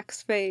wearing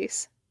Jack's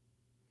face.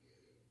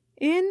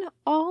 In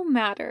all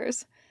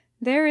matters,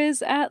 there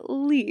is at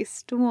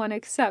least one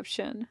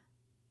exception.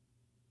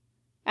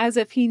 As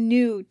if he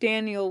knew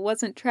Daniel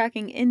wasn't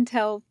tracking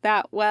intel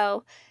that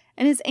well,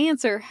 and his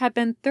answer had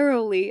been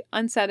thoroughly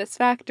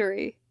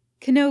unsatisfactory,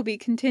 Kenobi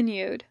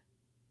continued.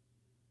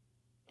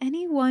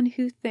 Anyone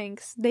who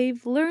thinks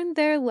they've learned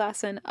their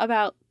lesson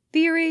about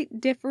theory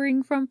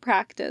differing from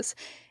practice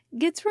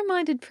gets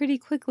reminded pretty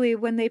quickly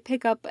when they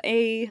pick up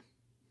I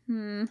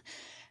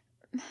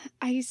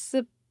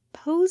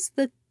suppose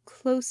the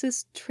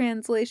closest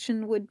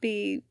translation would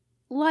be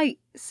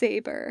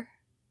lightsaber.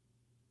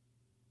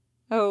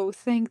 Oh,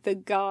 thank the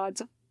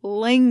gods,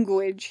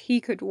 language he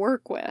could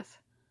work with.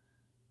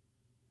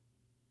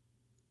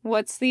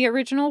 What's the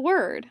original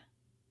word?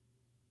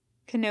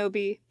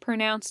 Kenobi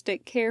pronounced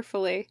it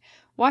carefully,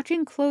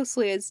 watching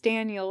closely as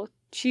Daniel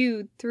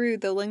chewed through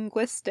the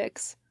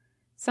linguistics.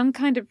 Some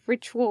kind of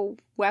ritual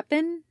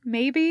weapon,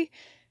 maybe?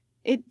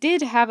 It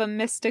did have a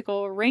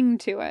mystical ring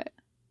to it.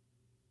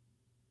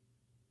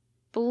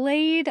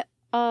 Blade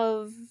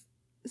of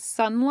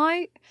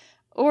sunlight?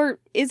 Or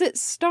is it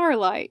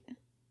starlight?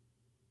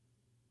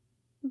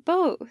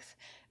 Both.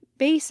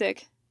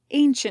 Basic,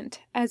 ancient,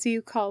 as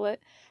you call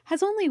it,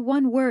 has only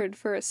one word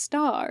for a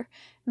star,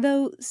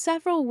 though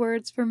several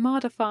words for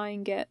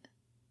modifying it.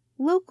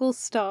 Local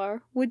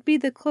star would be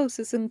the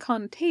closest in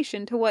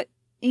connotation to what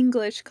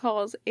English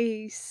calls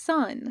a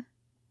sun.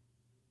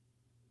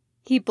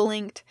 He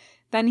blinked,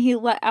 then he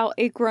let out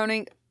a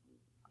groaning,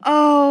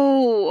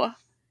 "Oh!"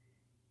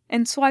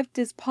 and swiped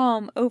his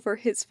palm over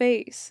his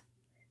face.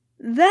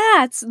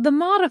 That's the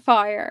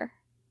modifier!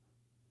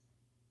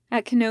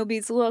 At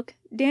Kenobi's look,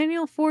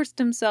 Daniel forced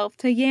himself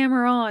to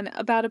yammer on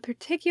about a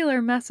particular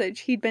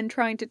message he'd been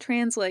trying to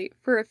translate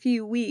for a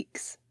few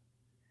weeks.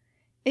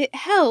 It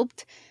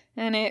helped,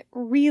 and it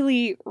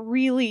really,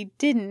 really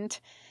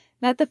didn't,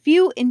 that the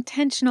few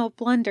intentional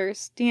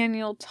blunders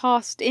Daniel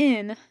tossed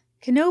in,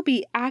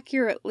 Kenobi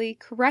accurately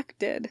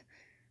corrected.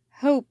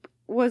 Hope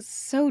was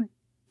so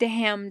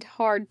damned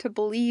hard to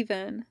believe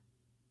in.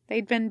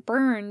 They'd been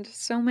burned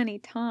so many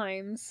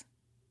times.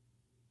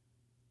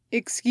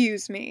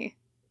 "Excuse me."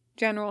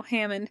 General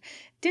Hammond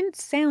didn't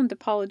sound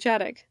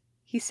apologetic.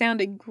 He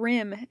sounded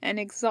grim and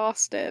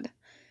exhausted.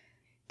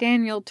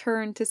 Daniel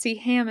turned to see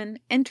Hammond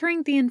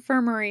entering the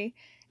infirmary,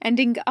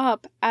 ending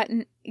up at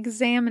an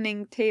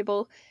examining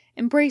table,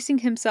 embracing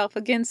himself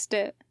against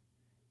it.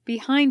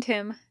 Behind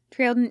him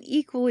trailed an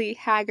equally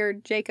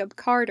haggard Jacob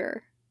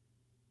Carter.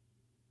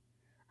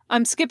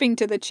 "I'm skipping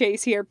to the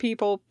chase here,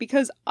 people,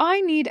 because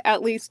I need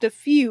at least a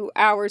few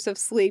hours of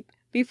sleep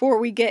before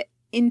we get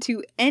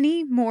into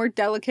any more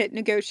delicate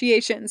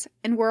negotiations,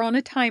 and we're on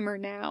a timer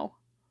now."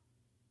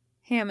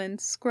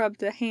 Hammond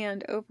scrubbed a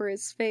hand over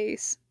his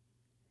face.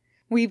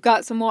 "We've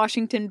got some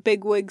Washington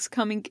bigwigs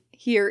coming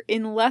here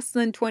in less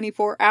than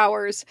 24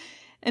 hours,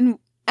 and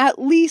at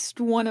least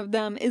one of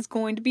them is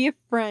going to be a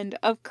friend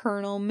of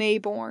Colonel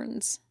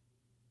Mayborn's."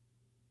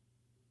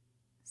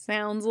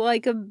 "Sounds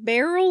like a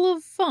barrel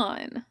of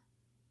fun,"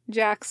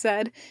 Jack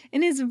said,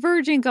 in his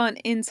verging on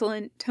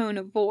insolent tone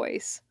of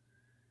voice.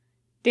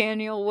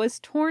 Daniel was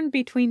torn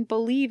between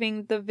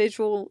believing the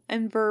visual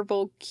and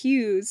verbal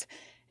cues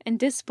and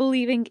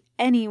disbelieving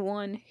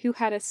anyone who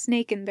had a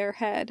snake in their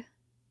head.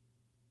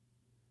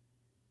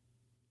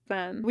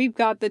 "Then we've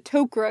got the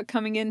Tok'ra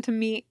coming in to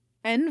meet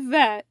and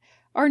vet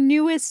our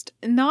newest,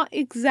 not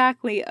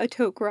exactly a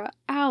Tok'ra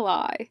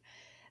ally.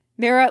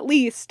 They're at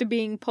least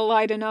being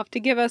polite enough to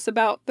give us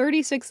about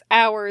 36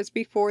 hours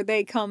before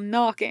they come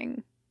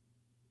knocking."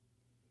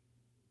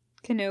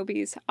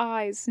 Kenobi's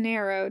eyes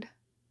narrowed.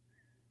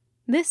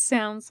 This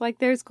sounds like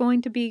there's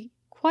going to be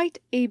quite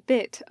a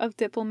bit of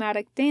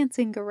diplomatic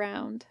dancing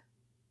around.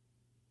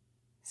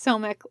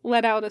 Selmek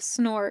let out a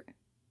snort.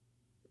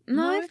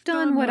 "I've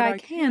done what I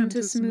can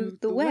to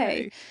smooth the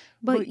way,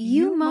 but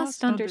you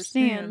must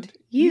understand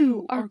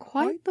you are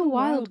quite the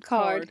wild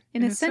card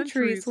in a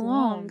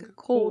centuries-long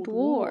Cold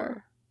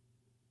War."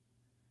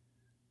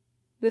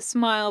 The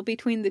smile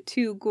between the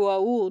two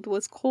Goa'uld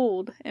was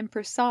cold and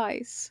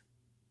precise.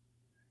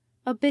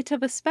 "A bit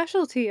of a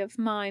specialty of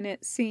mine,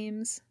 it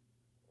seems."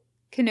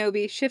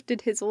 Kenobi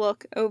shifted his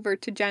look over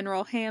to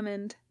General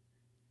Hammond.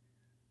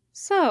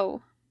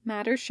 So,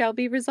 matters shall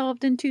be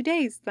resolved in 2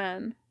 days,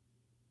 then.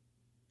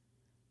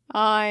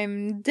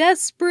 I'm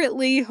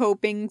desperately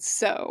hoping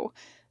so.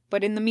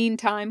 But in the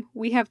meantime,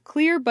 we have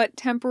clear but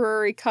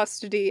temporary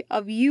custody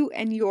of you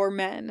and your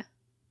men.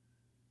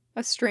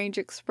 A strange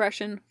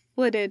expression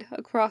flitted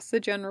across the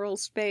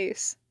general's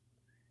face.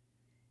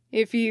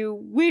 If you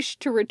wish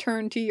to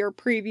return to your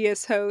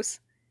previous hosts,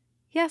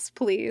 yes,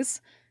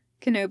 please,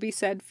 Kenobi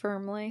said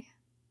firmly.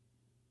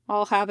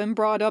 I'll have him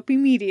brought up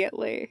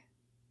immediately,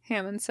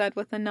 Hammond said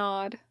with a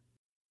nod.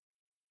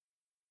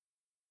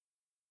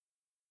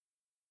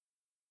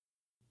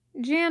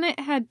 Janet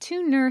had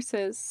 2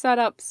 nurses set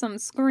up some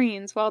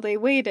screens while they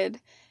waited,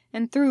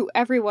 and threw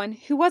everyone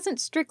who wasn't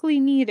strictly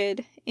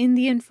needed in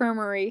the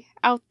infirmary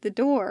out the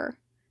door,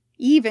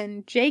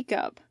 even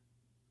Jacob.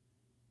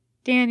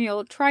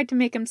 Daniel tried to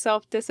make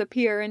himself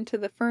disappear into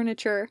the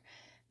furniture,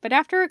 but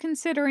after a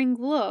considering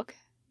look,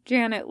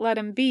 Janet let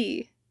him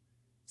be.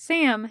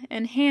 Sam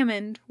and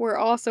Hammond were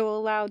also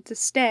allowed to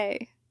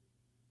stay.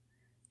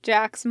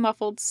 Jack's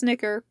muffled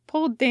snicker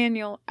pulled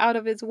Daniel out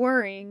of his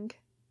worrying.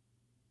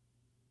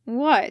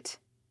 What?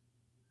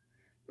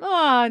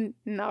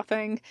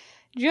 Nothing.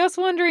 Just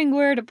wondering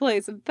where to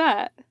place a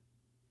bet.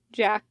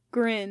 Jack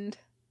grinned.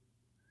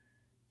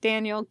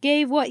 Daniel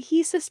gave what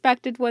he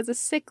suspected was a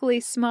sickly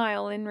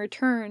smile in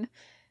return,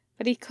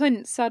 but he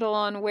couldn't settle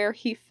on where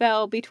he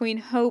fell between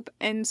hope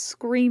and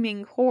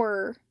screaming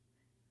horror.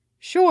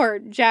 Sure,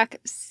 Jack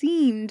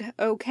seemed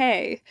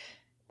okay,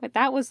 but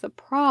that was the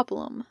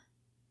problem.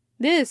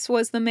 This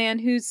was the man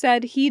who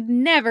said he'd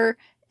never,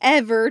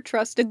 ever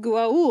trust a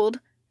Goa'uld,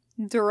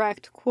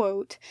 direct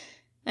quote,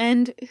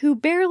 and who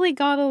barely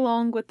got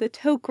along with the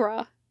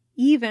Tok'ra,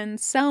 even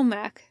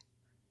Selmak.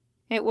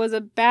 It was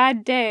a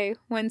bad day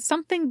when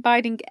something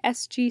biting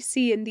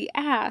SGC in the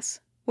ass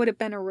would have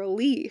been a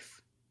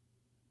relief.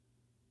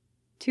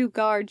 2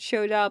 guards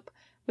showed up,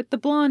 with the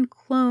blonde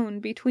clone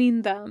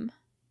between them.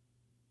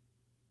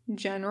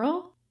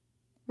 General?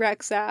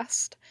 Rex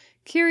asked,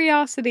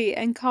 curiosity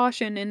and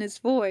caution in his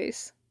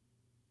voice.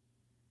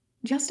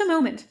 Just a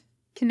moment,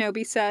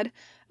 Kenobi said,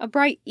 a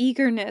bright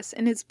eagerness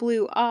in his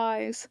blue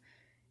eyes.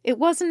 It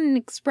wasn't an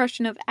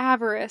expression of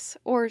avarice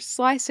or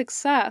sly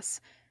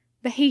success.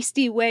 The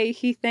hasty way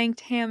he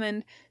thanked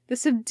Hammond, the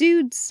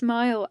subdued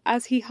smile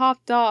as he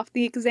hopped off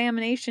the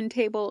examination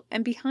table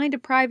and behind a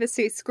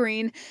privacy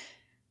screen.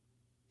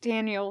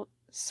 Daniel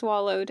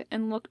swallowed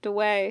and looked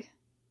away.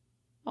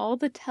 All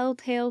the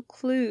telltale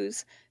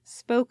clues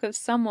spoke of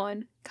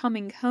someone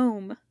coming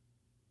home.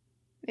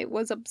 It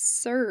was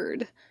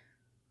absurd.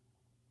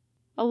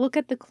 A look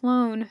at the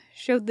clone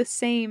showed the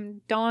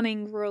same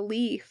dawning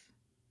relief.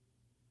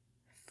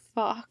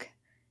 Fuck.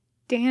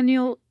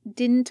 Daniel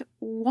didn't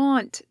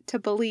want to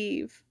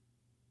believe.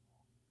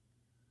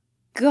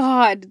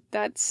 God,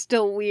 that's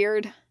still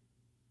weird.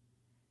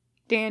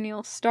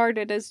 Daniel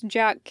started as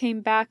Jack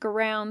came back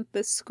around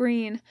the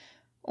screen,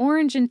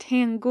 orange and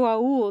tan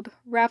Goa'uld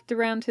wrapped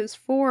around his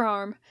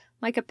forearm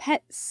like a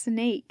pet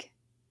snake.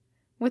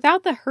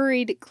 Without the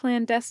hurried,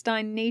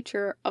 clandestine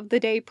nature of the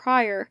day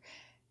prior,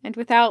 and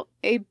without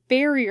a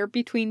barrier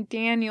between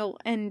Daniel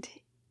and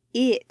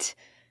it,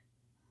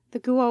 the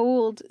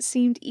Goa'uld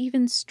seemed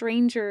even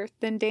stranger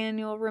than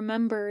Daniel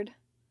remembered.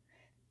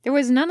 There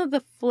was none of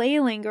the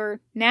flailing or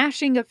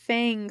gnashing of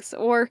fangs,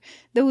 or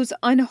those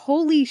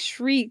unholy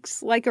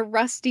shrieks like a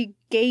rusty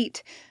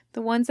gate,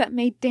 the ones that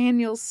made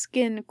Daniel's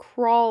skin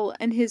crawl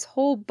and his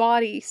whole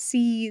body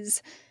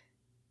seize.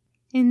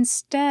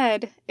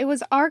 Instead, it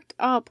was arced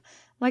up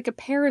like a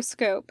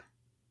periscope,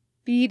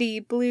 beady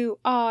blue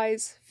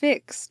eyes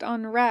fixed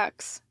on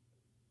Rex.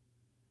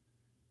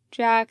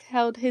 Jack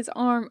held his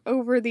arm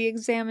over the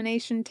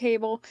examination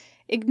table,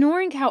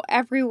 ignoring how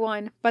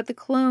everyone but the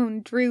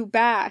clone drew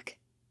back.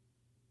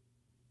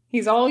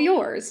 He's all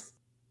yours,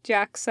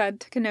 Jack said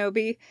to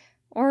Kenobi,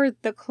 or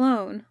the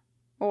clone,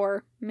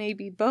 or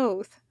maybe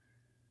both.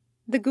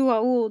 The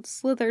Goa'uld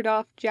slithered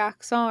off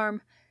Jack's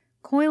arm,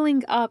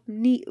 coiling up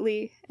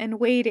neatly and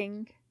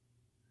waiting.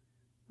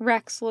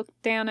 Rex looked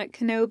down at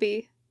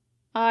Kenobi.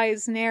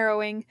 Eyes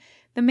narrowing,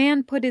 the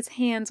man put his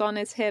hands on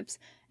his hips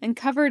and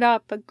covered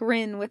up a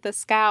grin with a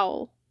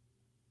scowl.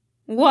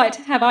 What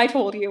have I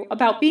told you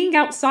about being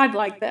outside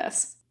like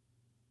this?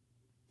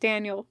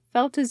 Daniel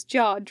felt his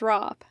jaw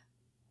drop.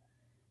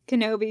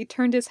 Kenobi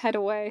turned his head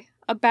away,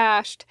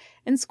 abashed,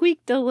 and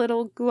squeaked a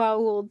little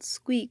Goa'uld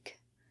squeak.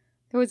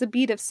 There was a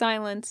beat of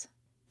silence.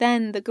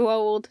 Then the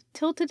Goa'uld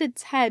tilted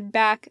its head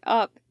back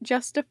up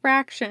just a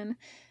fraction,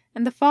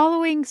 and the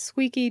following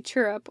squeaky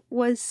chirrup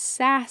was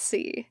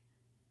sassy.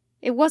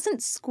 It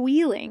wasn't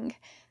squealing.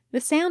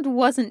 The sound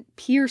wasn't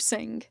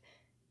piercing.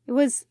 It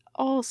was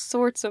all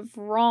sorts of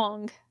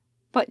wrong,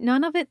 but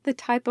none of it the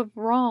type of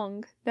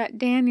wrong that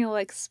Daniel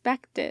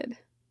expected.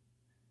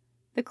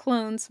 The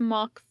clone's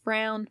mock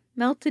frown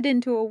melted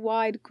into a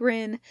wide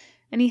grin,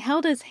 and he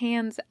held his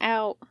hands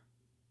out.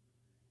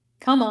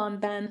 Come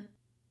on, then.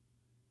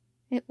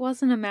 It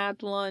wasn't a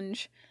mad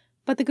lunge,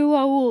 but the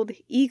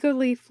Goa'uld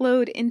eagerly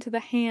flowed into the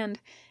hand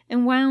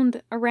and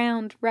wound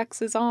around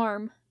Rex's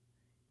arm.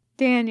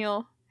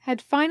 Daniel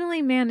had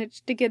finally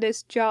managed to get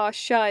his jaw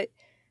shut,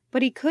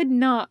 but he could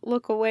not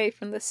look away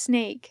from the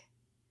snake.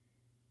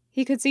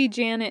 He could see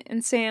Janet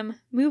and Sam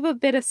move a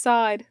bit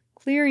aside,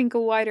 clearing a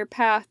wider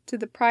path to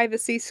the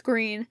privacy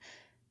screen,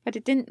 but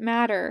it didn't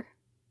matter.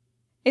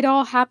 It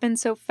all happened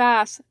so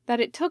fast that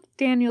it took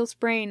Daniel's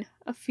brain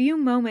a few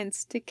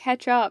moments to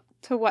catch up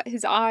to what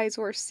his eyes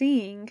were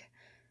seeing.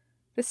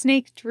 The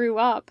snake drew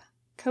up,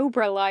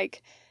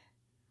 cobra-like.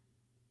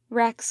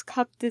 Rex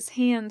cupped his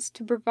hands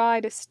to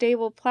provide a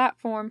stable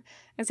platform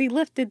as he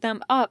lifted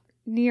them up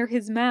near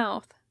his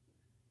mouth.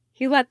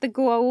 He let the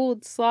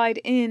Goa'uld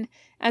slide in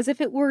as if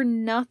it were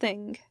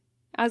nothing,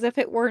 as if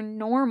it were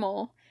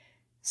normal,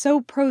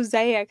 so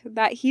prosaic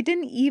that he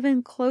didn't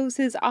even close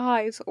his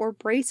eyes or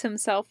brace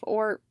himself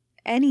or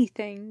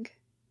anything.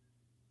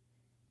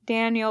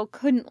 Daniel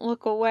couldn't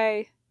look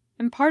away,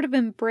 and part of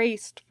him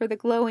braced for the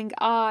glowing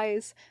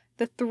eyes,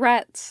 the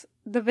threats,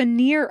 the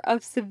veneer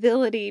of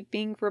civility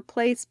being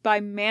replaced by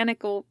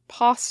maniacal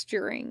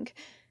posturing.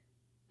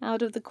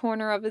 Out of the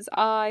corner of his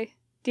eye,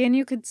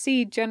 Daniel could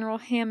see General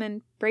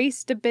Hammond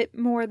braced a bit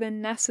more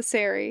than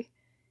necessary,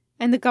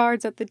 and the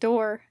guards at the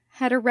door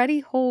had a ready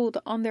hold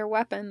on their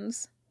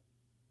weapons.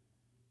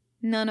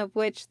 None of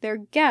which their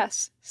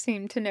guests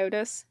seemed to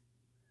notice.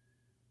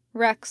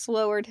 Rex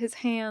lowered his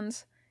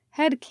hands,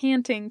 head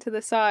canting to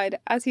the side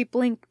as he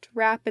blinked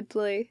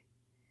rapidly.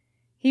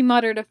 He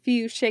muttered a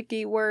few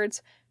shaky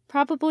words,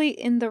 probably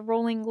in the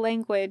rolling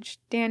language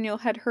Daniel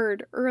had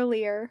heard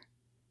earlier,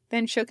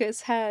 then shook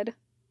his head.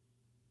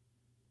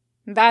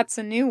 "That's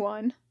a new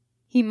one,"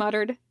 he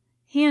muttered,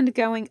 hand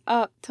going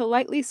up to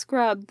lightly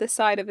scrub the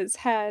side of his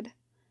head.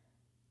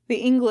 The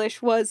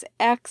English was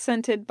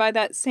accented by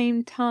that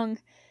same tongue,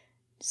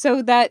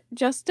 so that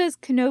just as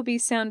Kenobi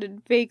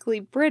sounded vaguely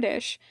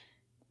British,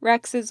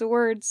 Rex's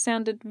words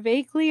sounded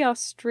vaguely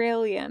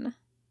Australian.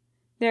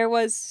 There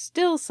was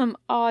still some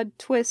odd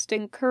twist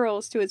and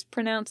curls to his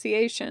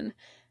pronunciation,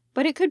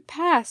 but it could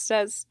pass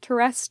as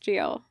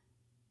terrestrial.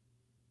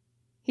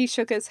 He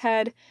shook his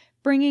head,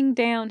 bringing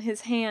down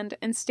his hand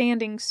and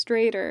standing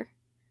straighter.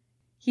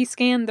 He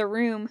scanned the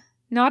room,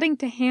 nodding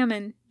to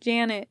Hammond,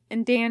 Janet,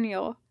 and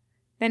Daniel.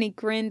 Then he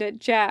grinned at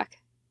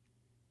Jack.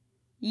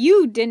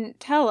 "You didn't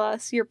tell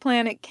us your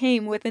planet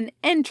came with an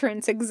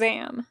entrance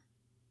exam."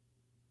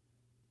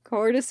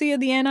 "Courtesy of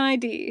the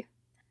NID.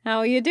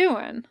 How you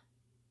doing?"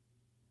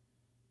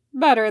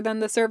 "Better than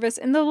the service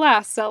in the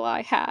last cell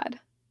I had."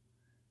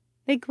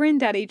 They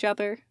grinned at each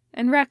other,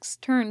 and Rex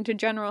turned to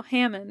General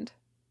Hammond.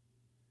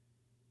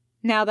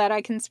 "Now that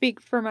I can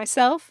speak for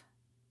myself?"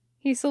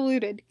 He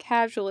saluted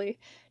casually,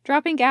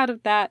 dropping out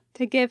of that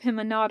to give him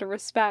a nod of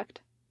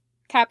respect.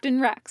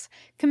 "Captain Rex,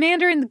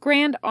 Commander in the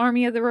Grand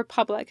Army of the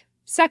Republic,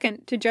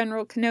 second to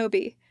General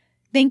Kenobi.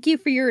 Thank you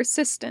for your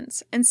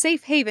assistance, and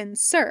safe haven,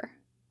 sir."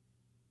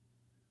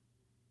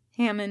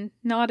 Hammond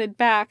nodded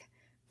back,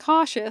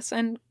 cautious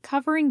and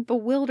covering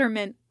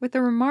bewilderment with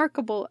a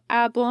remarkable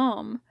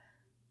aplomb.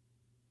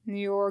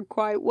 "You're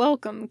quite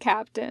welcome,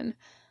 Captain.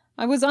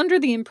 I was under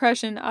the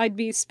impression I'd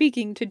be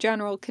speaking to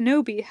General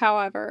Kenobi,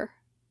 however."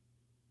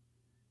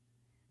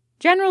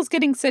 "General's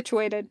getting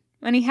situated,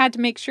 and he had to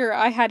make sure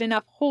I had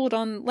enough hold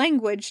on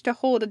language to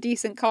hold a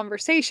decent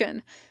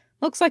conversation.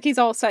 Looks like he's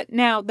all set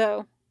now,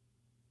 though."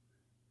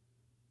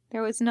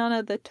 There was none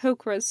of the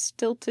Tokra's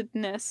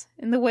stiltedness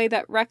in the way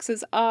that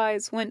Rex's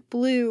eyes went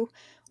blue,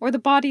 or the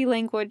body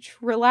language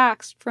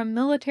relaxed from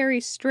military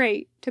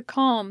straight to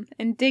calm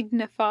and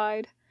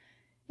dignified.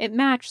 It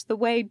matched the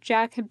way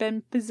Jack had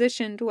been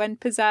positioned when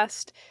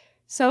possessed,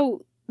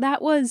 so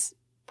that was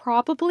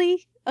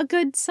probably a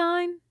good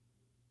sign.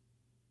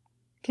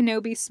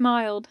 Kenobi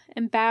smiled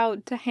and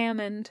bowed to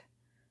Hammond.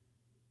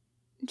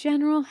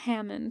 "General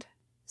Hammond,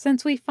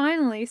 since we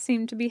finally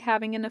seem to be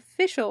having an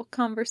official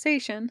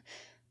conversation,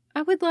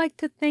 I would like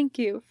to thank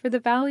you for the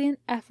valiant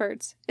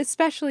efforts,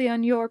 especially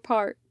on your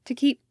part, to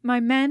keep my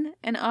men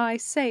and I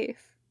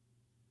safe."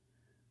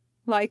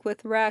 Like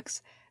with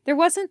Rex, there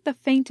wasn't the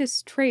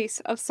faintest trace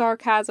of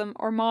sarcasm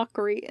or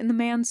mockery in the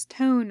man's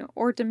tone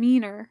or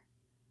demeanor.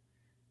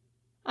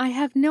 "I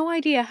have no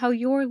idea how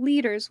your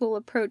leaders will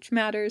approach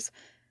matters,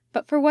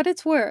 but for what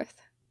it's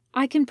worth,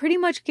 I can pretty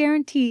much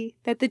guarantee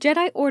that the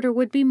Jedi Order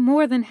would be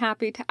more than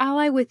happy to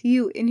ally with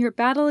you in your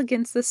battle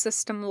against the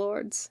System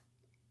Lords."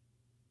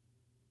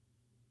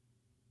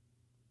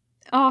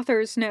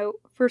 Author's note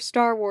for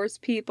Star Wars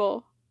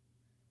people.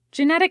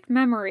 Genetic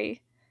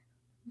memory.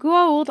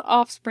 Goa'uld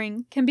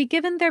offspring can be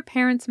given their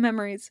parents'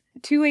 memories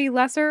to a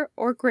lesser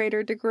or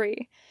greater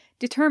degree,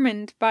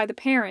 determined by the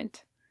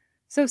parent.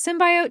 So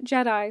symbiote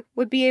Jedi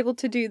would be able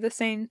to do the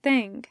same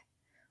thing.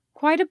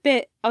 Quite a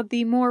bit of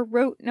the more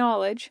rote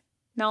knowledge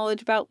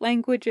about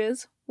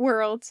languages,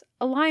 worlds,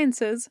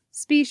 alliances,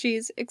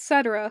 species,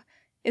 etc.,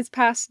 is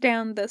passed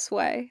down this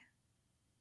way.